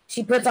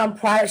 she puts on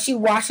product, she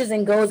washes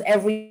and goes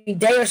every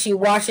day, or she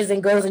washes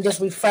and goes and just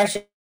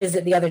refreshes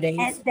it the other days?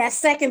 And that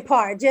second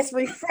part just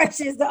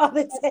refreshes the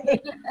other day.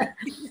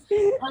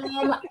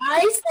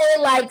 I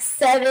say like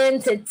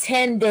 7 to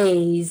 10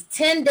 days,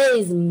 10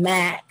 days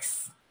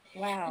max.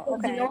 Wow. Okay.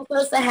 Okay. You know what's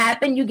supposed to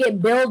happen? You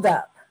get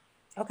buildup.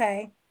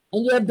 Okay.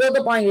 And you have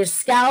buildup on your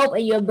scalp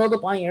and you have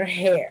buildup on your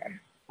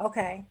hair.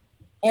 Okay.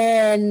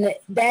 And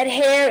that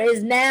hair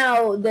is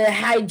now the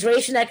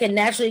hydration that can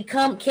naturally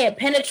come can't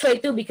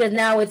penetrate through because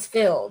now it's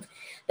filled.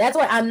 That's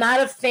why I'm not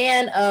a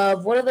fan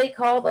of, what do they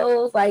call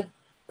those? Like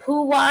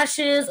poo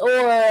washes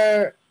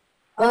or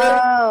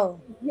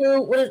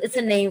it's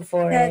a name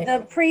for it.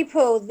 The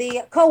pre-poo,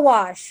 the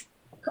co-wash.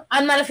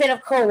 I'm not a fan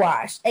of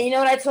co-wash. And you know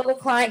what I told the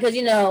client? Because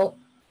you know,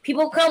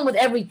 people come with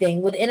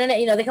everything, with the internet,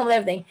 you know, they come with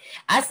everything.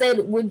 I said,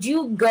 would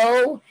you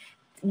go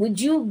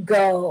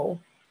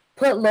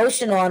put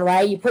lotion on,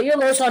 right? You put your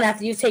lotion on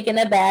after you've taken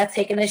a bath,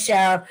 taken a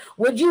shower.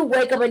 Would you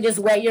wake up and just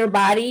wet your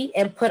body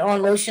and put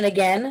on lotion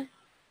again?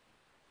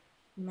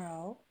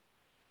 No.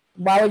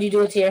 Why would you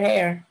do it to your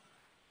hair?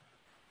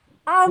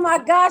 Oh my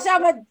gosh,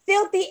 I'm a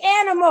filthy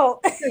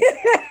animal.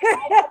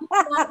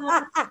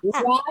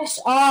 Wash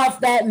off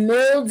that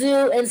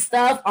mildew and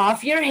stuff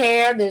off your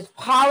hair. There's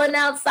pollen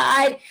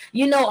outside.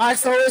 You know, our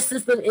solar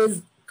system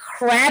is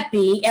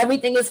crappy.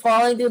 Everything is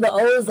falling through the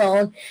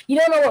ozone. You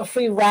don't know what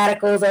free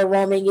radicals are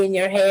roaming in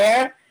your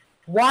hair.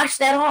 Wash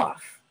that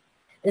off.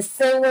 The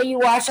same way you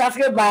wash off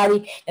your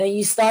body and then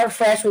you start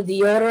fresh with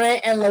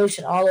deodorant and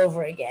lotion all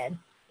over again.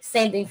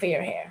 Same thing for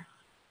your hair.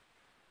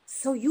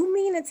 So you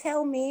mean to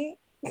tell me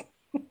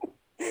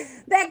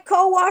that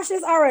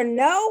co-washes are a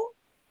no?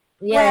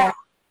 Yeah.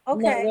 Wow.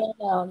 Okay.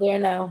 No, they're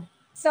no.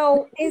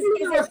 So is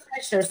it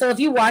refresher? So if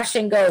you wash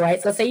and go,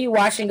 right? So say you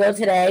wash and go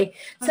today,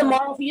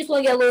 tomorrow if you just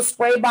want to get a little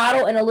spray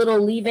bottle and a little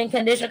leave-in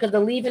conditioner, because the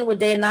leave-in with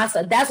day and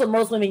nasa, that's what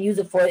most women use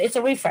it for. It's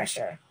a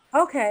refresher.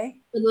 okay?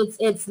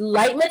 It's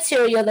light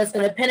material that's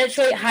going to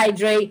penetrate,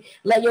 hydrate,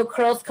 let your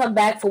curls come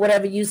back for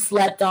whatever you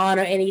slept on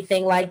or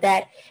anything like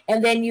that,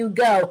 and then you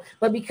go.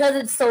 But because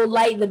it's so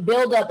light, the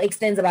buildup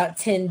extends about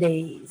 10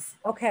 days.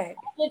 Okay.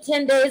 After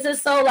 10 days or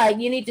so, like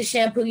you need to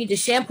shampoo. You need to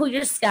shampoo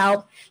your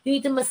scalp. You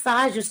need to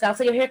massage your scalp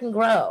so your hair can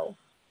grow.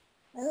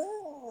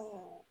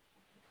 Oh.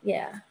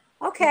 Yeah.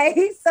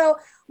 Okay. So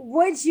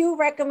would you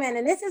recommend,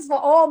 and this is for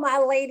all my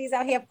ladies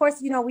out here, of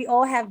course, you know, we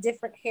all have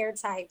different hair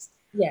types.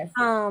 Yes.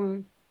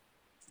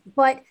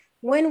 But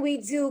when we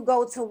do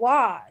go to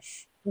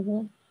wash,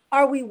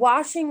 are we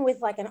washing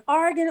with like an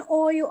argan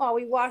oil? Are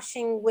we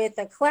washing with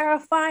a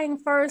clarifying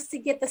first to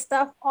get the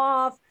stuff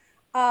off?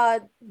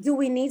 Do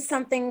we need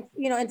something,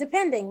 you know, and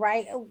depending,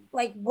 right?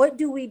 Like, what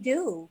do we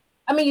do?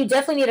 I mean, you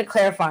definitely need a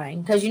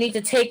clarifying because you need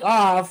to take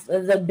off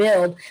the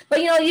build. But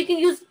you know, you can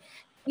use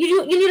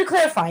you need a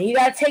clarifying. You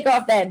gotta take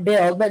off that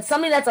build, but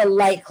something that's a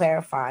light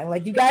clarifying.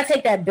 Like you gotta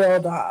take that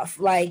build off.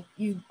 Like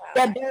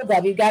that build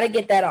up, you gotta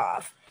get that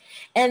off.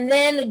 And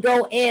then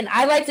go in.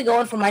 I like to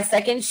go in for my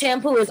second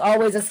shampoo is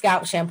always a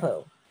scalp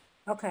shampoo.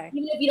 Okay.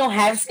 Even if you don't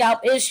have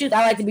scalp issues,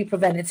 I like to be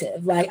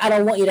preventative. Like I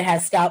don't want you to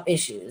have scalp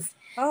issues.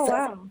 Oh, so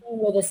wow.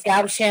 with a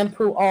scalp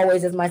shampoo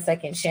always is my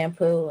second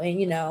shampoo.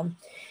 And you know,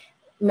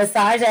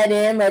 massage that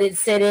in, let it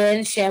sit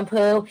in,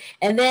 shampoo,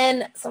 and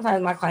then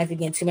sometimes my clients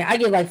get to me. I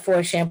get like 4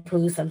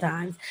 shampoos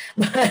sometimes,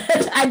 but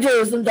I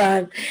do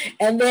sometimes.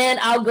 And then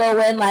I'll go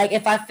in like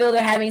if I feel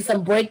they're having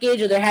some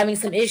breakage or they're having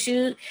some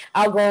issues,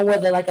 I'll go in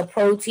with like a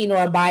protein or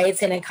a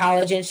biotin and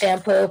collagen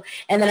shampoo,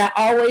 and then I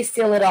always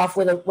seal it off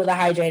with a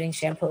hydrating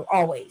shampoo,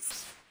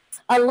 always.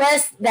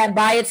 Unless that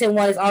biotin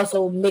one is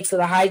also mixed with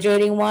a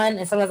hydrating one,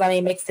 and sometimes I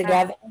may mix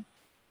together.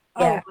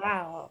 Yeah. Oh,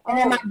 wow. And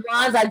then my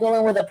blondes, I go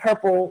in with a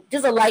purple,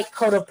 just a light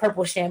coat of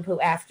purple shampoo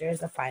after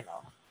as a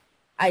final.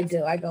 I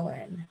do. I go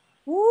in.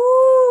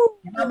 Woo!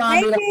 My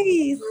mom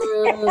ladies.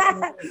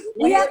 Like,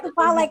 we have to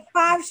buy like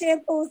 5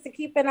 shampoos to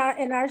keep in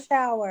our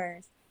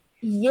showers.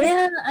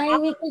 Yeah, I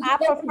mean, I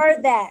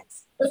prefer that.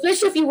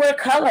 Especially if you wear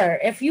color.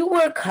 If you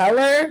wear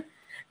color,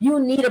 you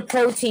need a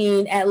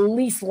protein at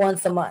least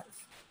once a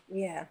month.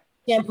 Yeah.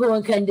 Shampoo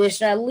and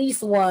conditioner at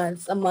least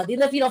once a month.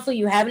 Even if you don't feel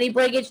you have any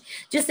breakage,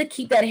 just to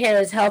keep that hair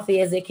as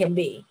healthy as it can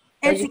be.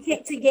 And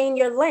to gain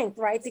your length,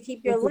 right? To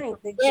keep your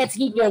length. Yeah, to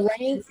keep your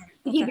length,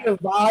 to keep your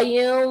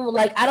volume.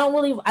 Like I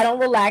don't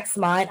relax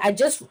mine. I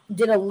just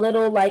did a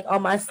little like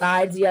on my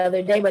sides the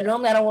other day, but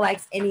normally I don't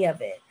relax any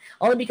of it.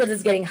 Only because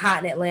it's getting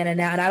hot in Atlanta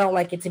now and I don't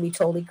like it to be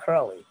totally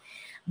curly.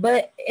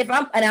 But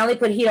I only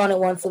put heat on it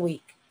once a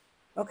week.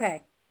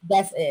 Okay.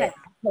 That's it. I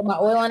put my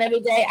oil on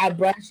every day, I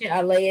brush it,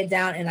 I lay it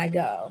down, and I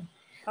go.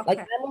 Okay. Like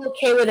I'm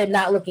okay with it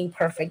not looking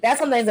perfect.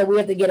 That's something that we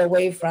have to get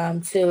away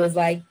from too, is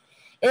like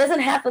it doesn't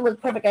have to look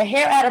perfect. A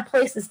hair out of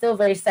place is still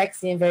very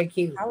sexy and very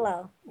cute.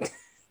 Hello.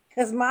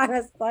 Because mine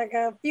is like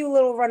a few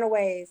little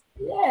runaways.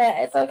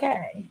 Yeah, it's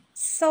okay.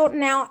 So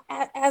now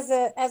as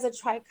a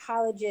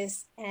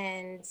trichologist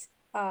and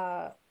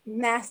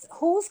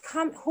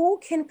who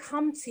can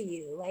come to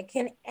you? Like,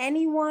 can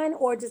anyone,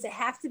 or does it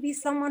have to be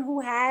someone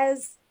who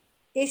has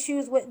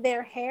issues with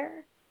their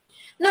hair?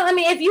 No, I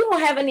mean, if you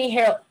don't have any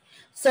hair,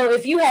 so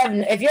if you're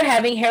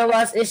having hair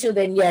loss issue,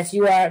 then yes,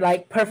 you are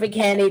like perfect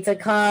candidate to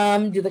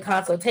come do the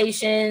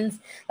consultations.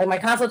 Like my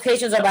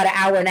consultations are about an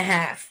hour and a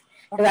half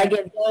because I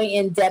get very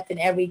in depth in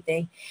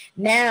everything.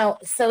 Now,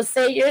 so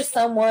say you're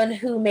someone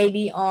who may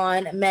be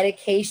on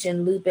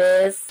medication,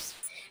 lupus,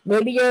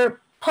 maybe you're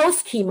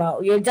post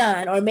chemo, you're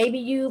done, or maybe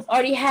you've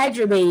already had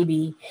your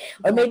baby,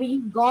 or maybe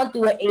you've gone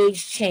through an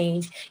age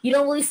change. You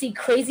don't really see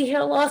crazy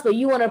hair loss, but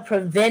you want to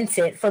prevent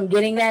it from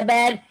getting that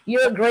bad.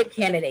 You're a great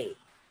candidate.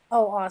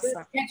 Oh, awesome.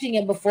 You're catching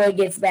it before it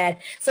gets bad.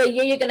 So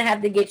yeah, you're gonna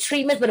have to get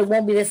treatments, but it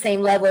won't be the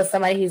same level as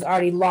somebody who's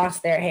already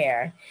lost their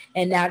hair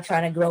and now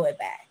trying to grow it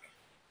back.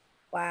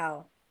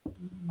 Wow.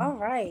 All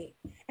right.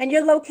 And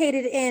you're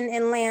located in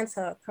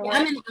Atlanta, correct? Yeah,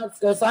 I'm in the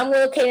outskirts, so I'm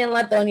located in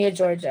Lithonia,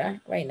 Georgia,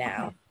 right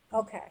now.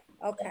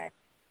 Okay.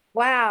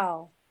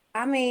 Wow.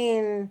 I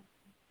mean,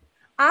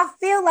 I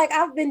feel like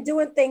I've been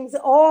doing things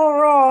all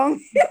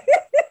wrong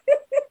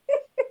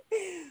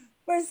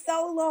for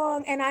so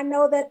long. And I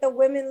know that the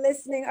women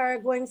listening are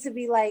going to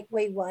be like,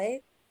 wait,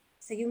 what?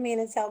 So you mean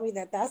to tell me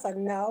that that's a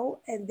no?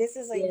 And this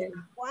is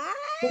what?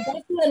 But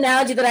that's the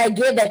analogy that I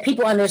give that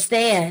people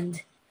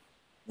understand.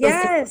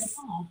 Yes.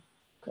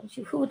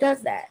 Who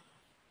does that?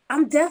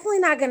 I'm definitely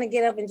not gonna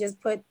get up and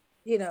just put,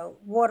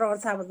 water on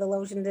top of the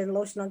lotion, then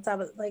lotion on top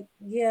of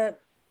yeah,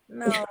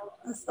 no.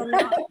 So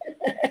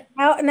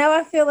now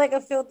I feel like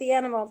a filthy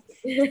animal.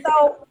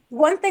 So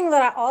one thing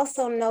that I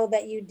also know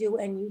that you do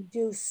and you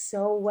do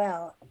so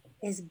well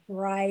is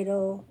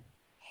bridal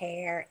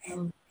hair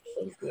and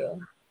Thank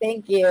you.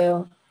 Thank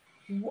you.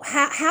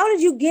 how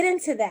did you get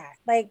into that?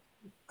 Like,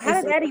 how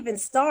did Listen, that even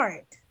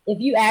start? if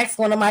you ask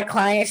one of my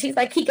clients, she's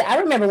like, Keka, I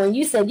remember when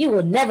you said you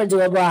would never do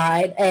a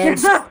bride. And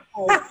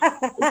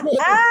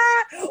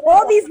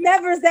All these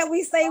nevers that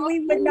we say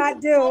we would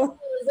not do.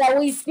 that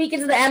we speak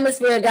into the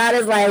atmosphere, God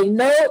is like,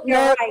 nope, You're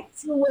no, right.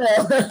 you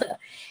will.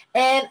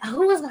 And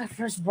who was my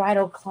first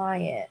bridal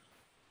client?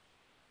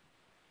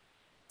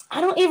 I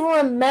don't even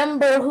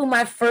remember who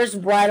my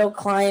first bridal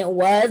client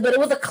was, but it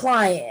was a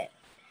client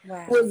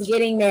who was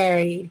getting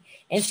married.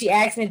 And she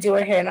asked me to do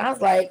her hair. And I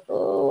was like,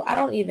 oh, I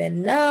don't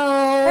even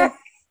know.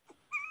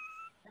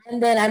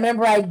 And then I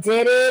remember I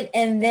did it.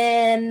 And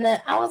then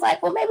I was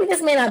like, well, maybe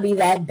this may not be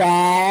that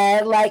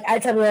bad. Like I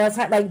tell you all the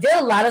time, like there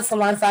are a lot of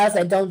salon stylists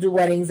that don't do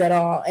weddings at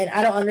all. And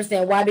I don't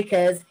understand why,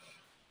 because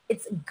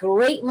it's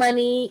great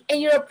money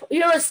and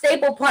you're a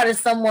staple part of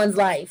someone's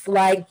life,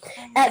 like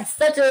at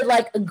such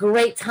a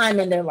great time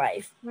in their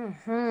life.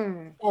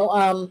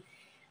 So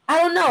I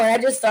don't know, I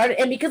just started,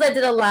 and because I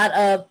did a lot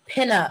of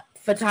pinup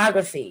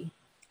photography,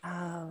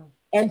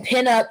 and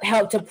pinup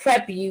helped to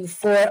prep you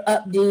for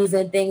updos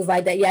and things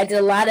like that. Yeah, I did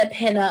a lot of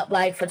pinup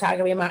like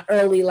photography in my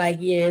early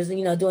years,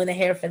 doing the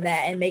hair for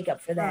that and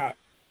makeup for that.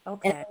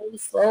 Okay. And we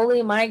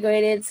slowly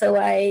migrated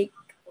to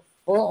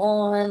full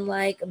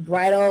on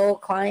bridal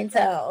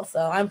clientele. So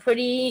I'm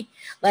pretty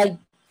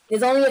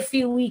there's only a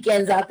few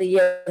weekends out the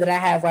year that I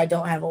have where I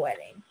don't have a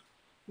wedding.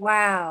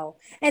 Wow.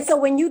 And so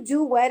when you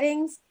do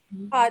weddings,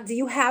 do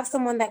you have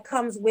someone that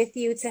comes with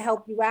you to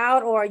help you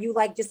out, or are you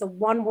like just a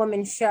one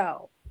woman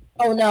show?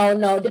 Oh,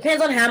 no.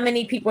 Depends on how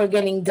many people are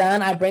getting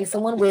done. I bring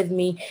someone with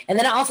me. And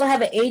then I also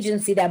have an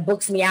agency that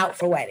books me out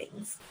for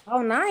weddings.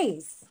 Oh,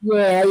 nice.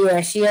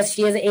 Yeah. She has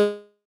an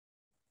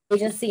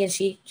agency and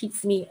she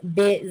keeps me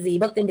busy,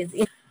 booked and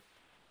busy.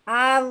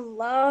 I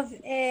love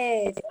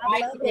it.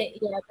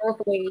 Yeah,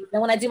 both ways.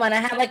 And when I do mine, I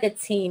have a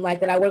team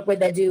that I work with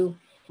that do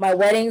my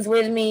weddings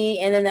with me.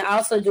 And then I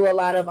also do a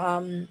lot of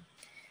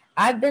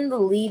I've been the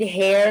lead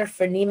hair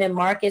for Neiman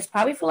Marcus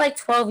probably for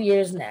 12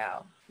 years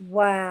now.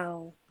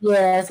 Wow.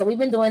 Yeah, so we've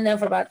been doing them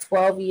for about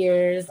 12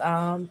 years.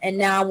 And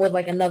now I'm with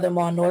another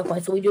mall, North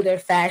Point. So we do their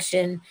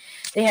fashion.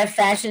 They have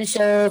fashion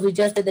shows. We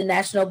just did the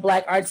National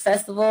Black Arts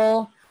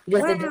Festival. We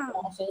just did the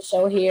fashion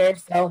show here.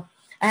 So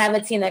I have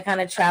a team that kind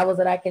of travels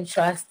that I can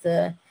trust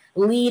to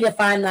lead if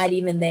I'm not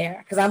even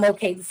there. Because I'm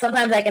okay.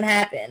 Sometimes that can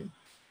happen.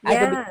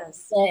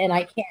 Yes. And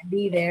I can't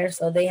be there,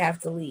 so they have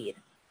to lead.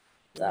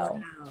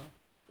 So wow.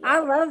 I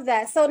love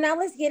that. So now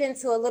let's get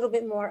into a little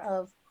bit more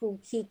of who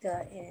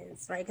Keka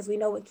is, right? Because we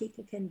know what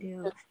Keka can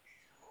do.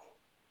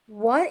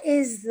 What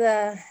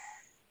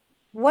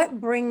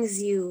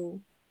brings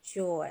you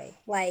joy?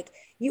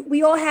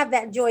 We all have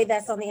that joy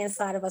that's on the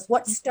inside of us.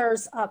 What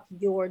stirs up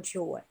your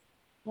joy?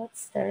 What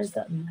stirs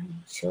up my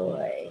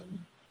joy?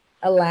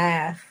 A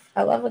laugh.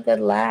 I love a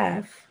good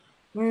laugh.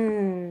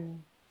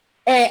 And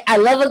I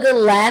love a good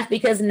laugh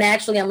because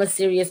naturally I'm a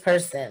serious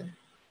person.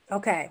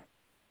 Okay.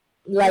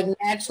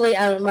 Naturally,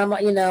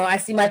 I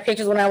see my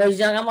pictures when I was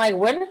young. I'm like,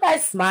 when did I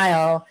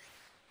smile?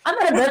 I'm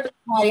at a birthday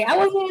party. I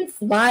wasn't even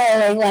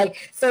smiling.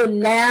 So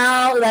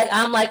now,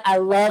 I'm I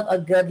love a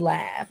good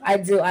laugh. I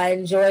do. I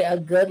enjoy a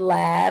good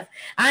laugh.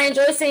 I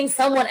enjoy seeing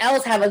someone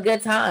else have a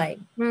good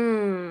time.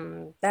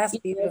 That's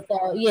beautiful.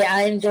 So, yeah,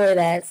 I enjoy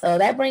that. So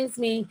that brings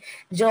me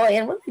joy,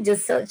 and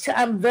really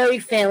I'm very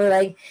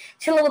family.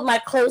 Chilling with my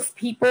close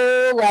people.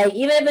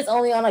 Even if it's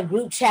only on a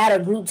group chat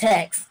or group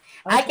text,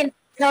 okay. I can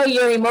tell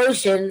your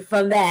emotion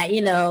from that.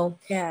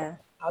 Yeah.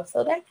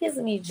 So that gives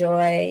me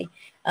joy.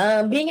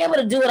 Being able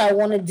to do what I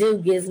want to do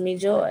gives me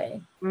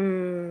joy.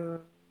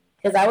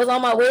 Because I was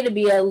on my way to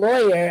be a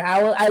lawyer.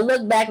 I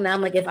look back now,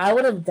 I'm like, if I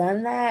would have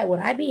done that, would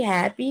I be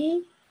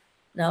happy?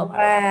 No.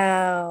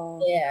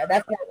 Wow. Yeah,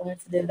 that's what I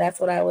wanted to do. That's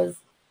what I was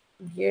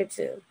here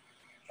to.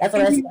 That's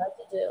what I started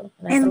to do.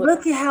 And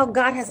look at how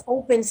God has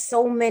opened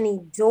so many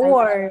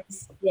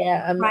doors.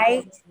 Yeah.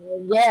 Right?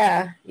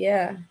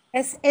 Yeah.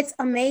 It's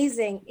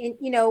amazing. And,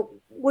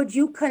 would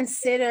you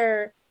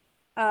consider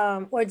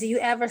or do you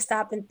ever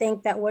stop and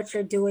think that what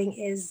you're doing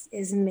is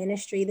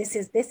ministry? This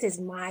is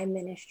my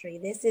ministry.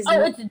 It's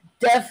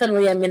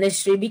definitely a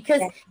ministry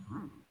because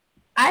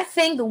I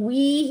think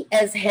we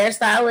as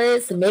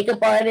hairstylists, makeup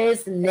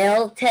artists,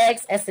 nail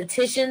techs,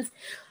 estheticians,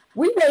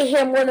 we may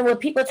hear more than what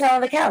people tell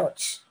on the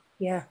couch.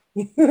 Yeah.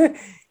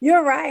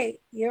 You're right.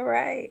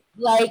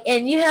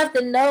 And you have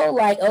to know,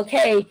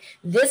 okay,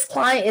 this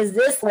client is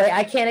this way.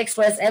 I can't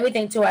express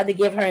everything to her. I have to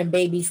give her in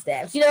baby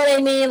steps. You know what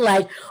I mean?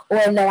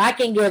 Or no, I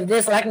can give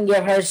this, or I can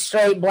give her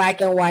straight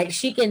black and white.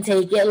 She can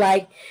take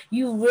it.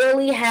 You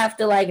really have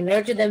to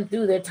nurture them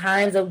through their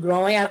times of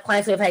growing. I have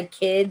clients who have had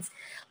kids.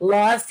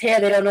 lost hair.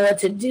 They don't know what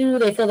to do.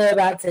 They feel they're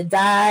about to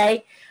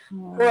die.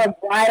 For a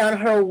bride on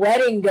her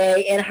wedding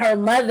day, and her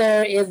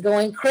mother is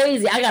going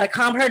crazy. I gotta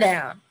calm her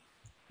down.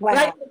 Wow.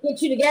 Like, get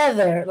you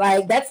together.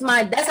 Like, that's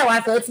how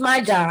I feel. It's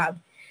my job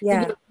to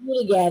get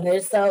you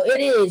together. So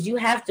it is. You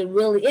have to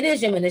really. It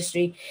is your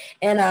ministry,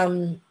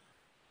 and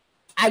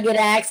I get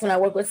asked when I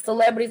work with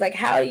celebrities, like,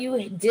 how do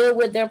you deal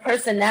with their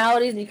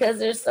personalities because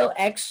they're so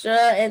extra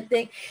and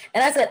things.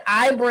 And I said,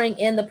 I bring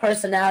in the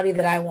personality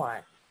that I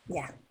want.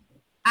 Yeah.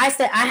 I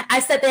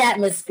set the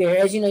atmosphere.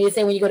 As you know, you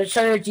say when you go to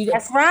church,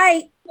 that's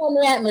right.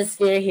 The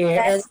atmosphere here.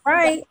 That's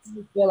right.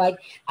 You're like,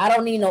 I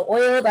don't need no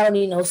oils. I don't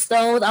need no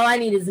stones. All I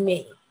need is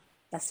me.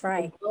 That's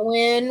right. Go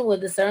in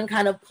with a certain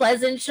kind of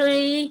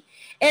pleasantry,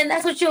 and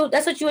that's what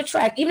you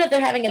attract, even if they're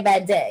having a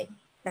bad day.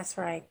 That's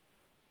right.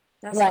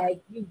 That's like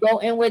right. You go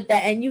in with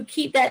that, and you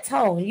keep that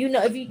tone. You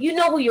know, if you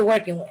know who you're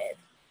working with,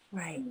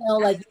 right? You know,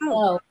 like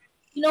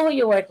you know who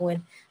you're working with.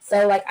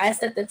 So like I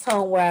set the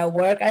tone where I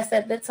work. I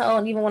set the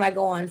tone even when I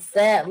go on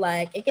set.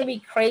 Like it can be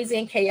crazy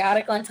and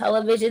chaotic on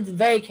television. It's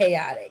very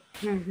chaotic.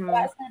 Mm-hmm. But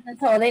I set the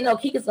tone. They know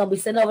Keka's gonna be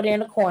sitting over there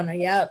in the corner.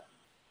 Yep.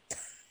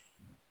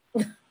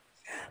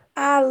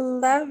 I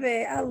love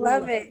it. I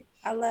love it.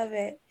 I love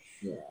it.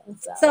 Yeah.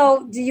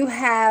 So do you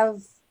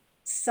have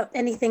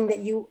anything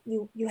that you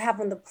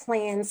have on the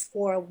plans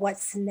for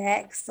what's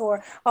next,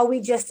 or are we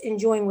just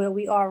enjoying where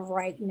we are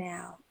right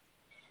now?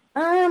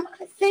 I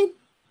think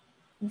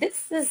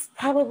this is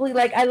probably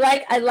like I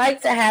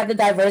like to have the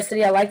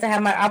diversity. I like to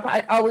have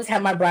I always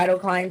have my bridal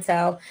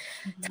clientele.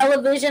 Mm-hmm.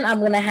 Television I'm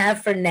gonna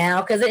have for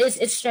now because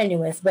it's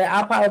strenuous, but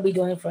I'll probably be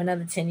doing it for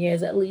another 10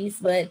 years at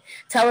least. But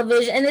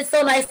television, and it's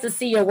so nice to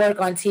see your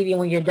work on TV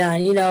when you're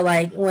done. You know,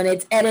 like when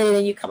it's edited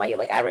and you come out, you're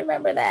like, I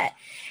remember that.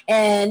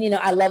 And you know,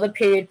 I love a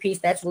period piece.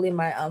 That's really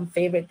my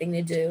favorite thing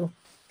to do.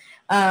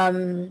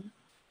 And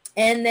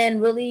then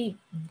really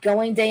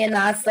going day in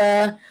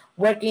NASA,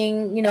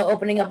 working, you know,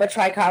 opening up a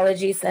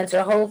trichology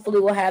center. Hopefully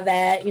we'll have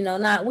that, you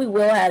know, we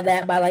will have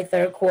that by like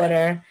third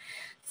quarter.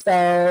 So,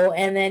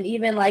 and then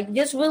even like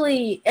just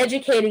really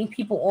educating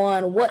people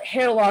on what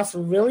hair loss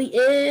really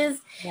is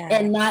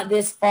and not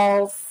this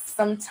false,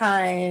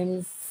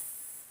 sometimes,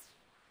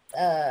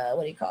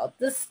 what do you call it?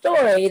 The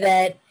story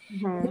that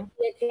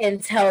can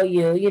tell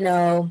you, you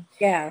know.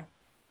 Yeah.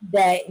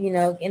 That, you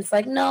know, it's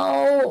like,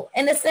 no,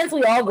 in a sense,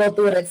 we all go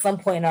through it at some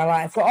point in our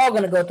life. We're all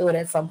going to go through it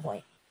at some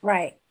point.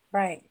 Right.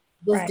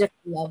 There's different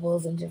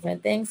levels and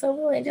different things. So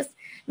really just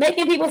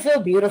making people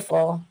feel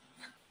beautiful.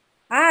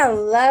 I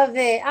love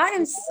it. I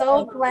am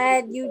so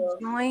glad you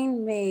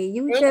joined me.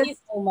 Thank you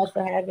so much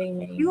for having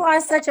me. You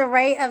are such a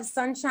ray of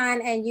sunshine,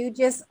 and you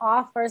just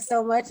offer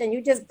so much, and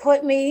you just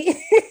put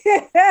me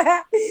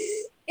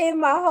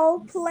in my whole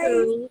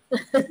place.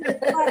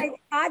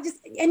 Like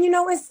and you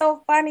know, it's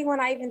so funny when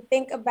I even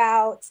think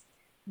about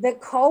the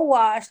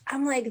co-wash.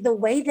 I'm like, the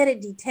way that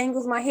it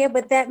detangles my hair,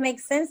 but that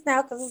makes sense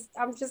now because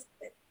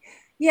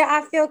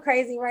I feel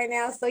crazy right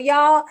now. So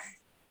y'all,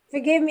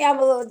 forgive me, I'm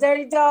a little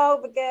dirty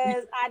dog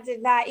because I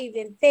did not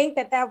even think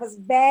that was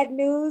bad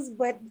news.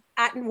 But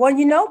when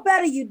you know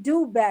better, you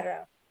do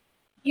better.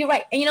 You're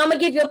right. And, you know, I'm going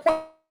to give you a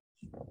point.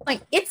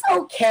 Like, it's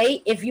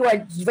okay if you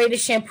are ready to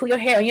shampoo your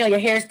hair, you know, your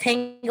hair is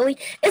tangly.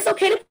 It's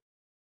okay to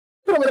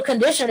put a little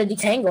conditioner to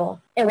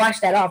detangle and wash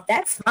that off.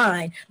 That's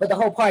fine. But the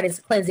whole part is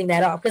cleansing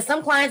that off. Because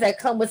some clients that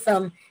come with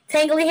some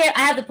tangly hair,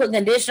 I have to put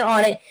conditioner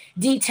on it,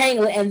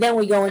 detangle it, and then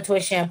we go into a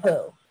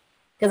shampoo.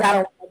 Because I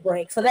don't want to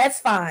break. So that's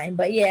fine.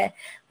 But yeah,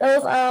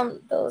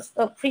 those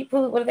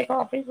pre-poo, what do they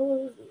call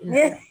pre-poo?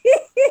 Oh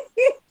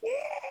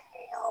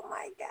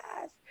my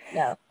gosh.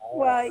 No.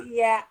 Well,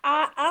 yeah,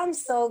 I'm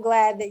so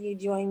glad that you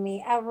joined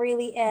me. I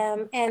really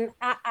am. And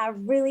I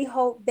really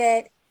hope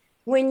that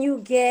when you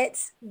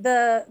get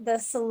the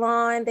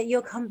salon that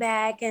you'll come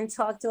back and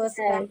talk to us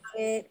about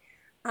it.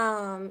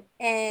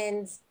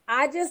 And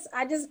I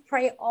just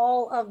pray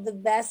all of the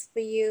best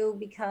for you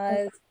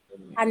because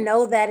I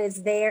know that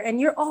it's there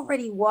and you're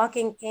already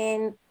walking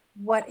in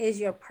what is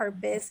your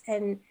purpose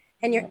and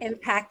you're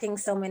impacting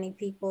so many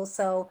people.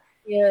 So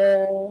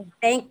yeah,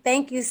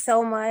 thank you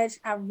so much.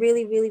 I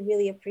really, really,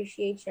 really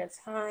appreciate your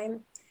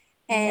time.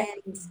 And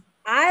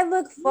I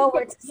look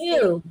forward to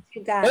seeing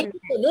you guys. Thank you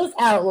for this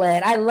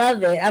outlet. I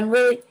love it.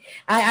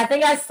 I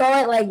think I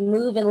saw it like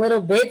move in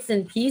little bits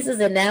and pieces,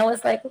 and now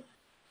it's like,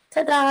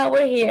 ta-da,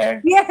 we're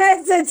here.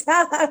 Yes,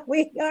 ta-da,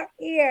 we are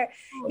here.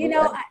 You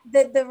know,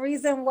 the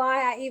reason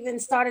why I even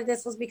started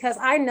this was because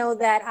I know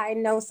that I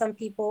know some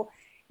people,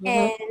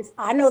 and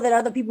I know that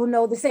other people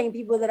know the same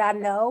people that I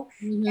know.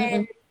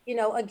 And you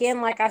know,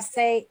 again, like I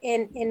say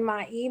in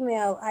my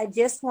email, I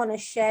just want to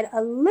shed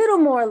a little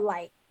more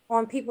light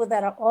on people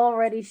that are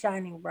already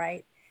shining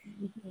bright,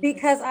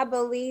 because I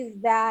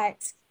believe that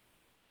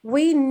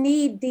we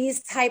need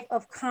these type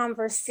of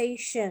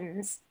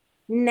conversations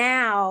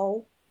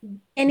now.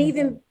 And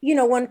even, you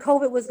know, when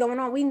COVID was going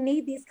on, we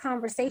need these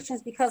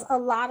conversations because a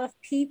lot of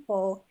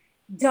people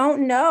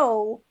don't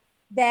know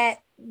that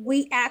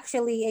we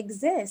actually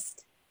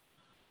exist.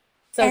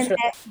 So and true.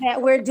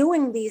 that we're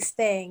doing these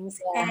things.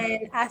 Yeah.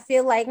 And I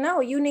feel like,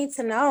 no, you need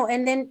to know.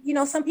 And then,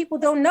 some people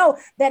don't know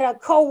that a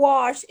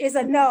co-wash is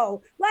a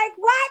no. Like,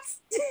 what?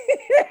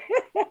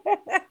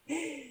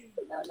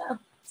 No.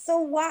 So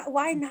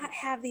why not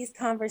have these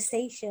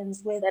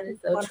conversations with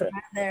one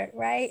another,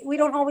 right? We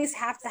don't always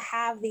have to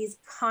have these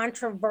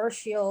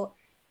controversial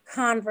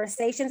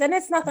conversations, and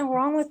there's nothing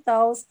wrong with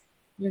those.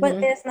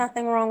 But there's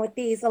nothing wrong with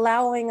these,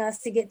 allowing us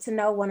to get to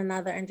know one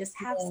another and just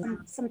have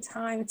some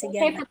time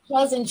together. Okay for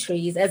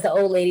pleasantries, as the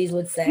old ladies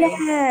would say.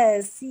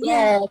 Yes.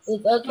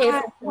 It's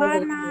okay. Why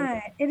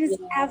not? It is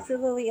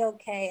absolutely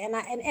okay, and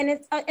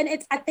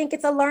I think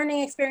it's a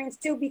learning experience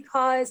too,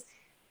 because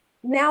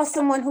now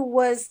someone who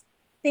was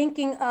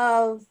thinking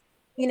of,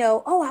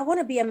 oh, I want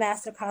to be a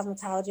master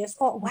cosmetologist.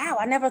 Oh, wow,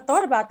 I never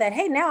thought about that.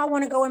 Hey, now I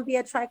want to go and be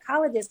a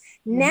trichologist.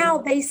 Now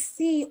they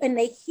see and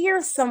they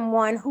hear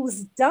someone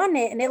who's done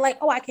it, and they're like,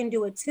 oh, I can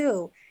do it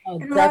too.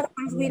 And a lot of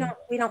times we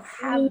don't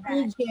have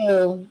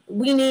that.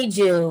 We need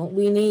you.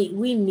 We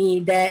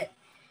need that.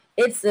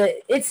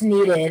 It's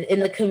needed in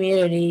the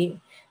community,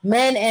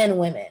 men and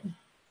women.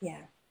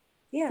 Yeah.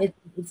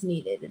 It's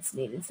needed. It's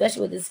needed,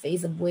 especially with this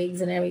phase of wigs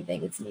and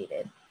everything. It's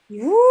needed.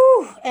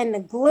 Woo, and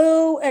the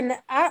glue, and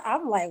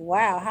I'm like,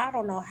 wow, I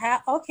don't know how.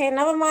 Okay,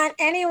 never mind.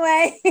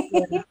 Anyway,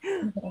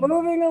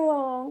 moving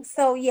along.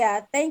 So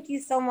yeah, thank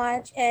you so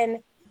much,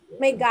 and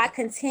may God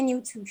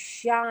continue to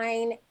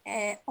shine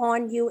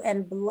on you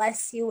and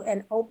bless you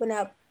and open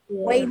up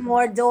way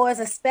more doors,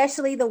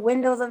 especially the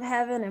windows of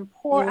heaven, and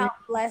pour out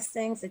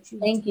blessings that you.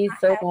 Thank you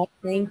so much.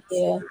 Thank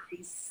you.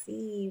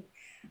 Receive.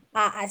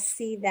 I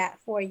see that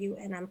for you,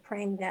 and I'm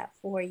praying that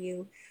for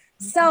you.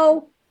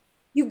 So,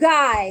 you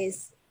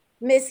guys.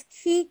 Miss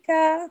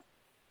Keka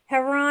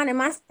Heron, am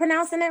I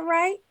pronouncing it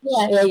right?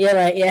 Yeah, you're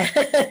right. Yeah.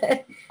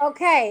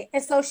 Okay,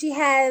 and so she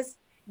has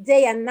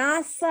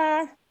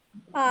Dayanasa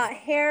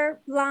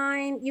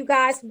hairline. You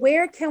guys,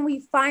 where can we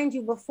find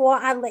you before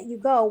I let you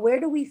go? Where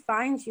do we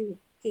find you,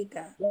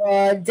 Keka?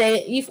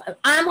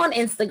 I'm on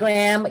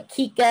Instagram,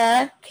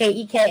 Keka,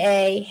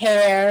 Keka,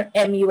 hair,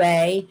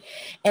 MUA,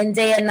 and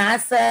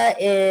Dayanasa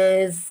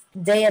is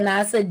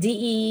Dayanasa,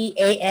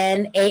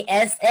 DEANASA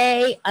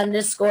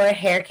 _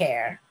 hair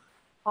care.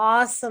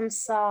 Awesome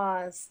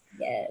sauce.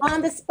 Yes.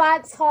 On the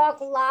Spot Talk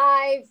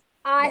Live.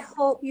 I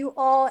hope you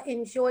all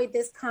enjoyed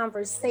this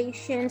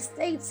conversation.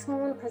 Stay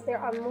tuned because there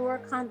are more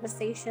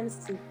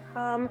conversations to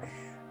come.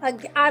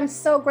 I'm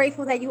so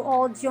grateful that you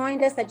all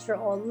joined us, that you're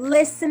all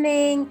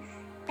listening.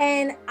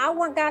 And I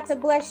want God to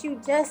bless you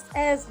just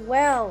as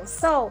well.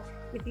 So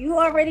if you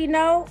already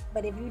know,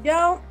 but if you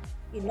don't,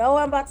 you know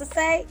what I'm about to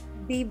say.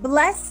 Be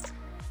blessed,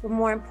 but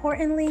more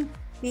importantly,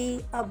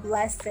 be a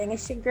blessing.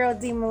 It's your girl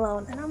D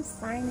Malone, and I'm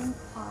signing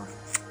off.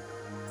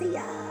 See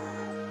ya.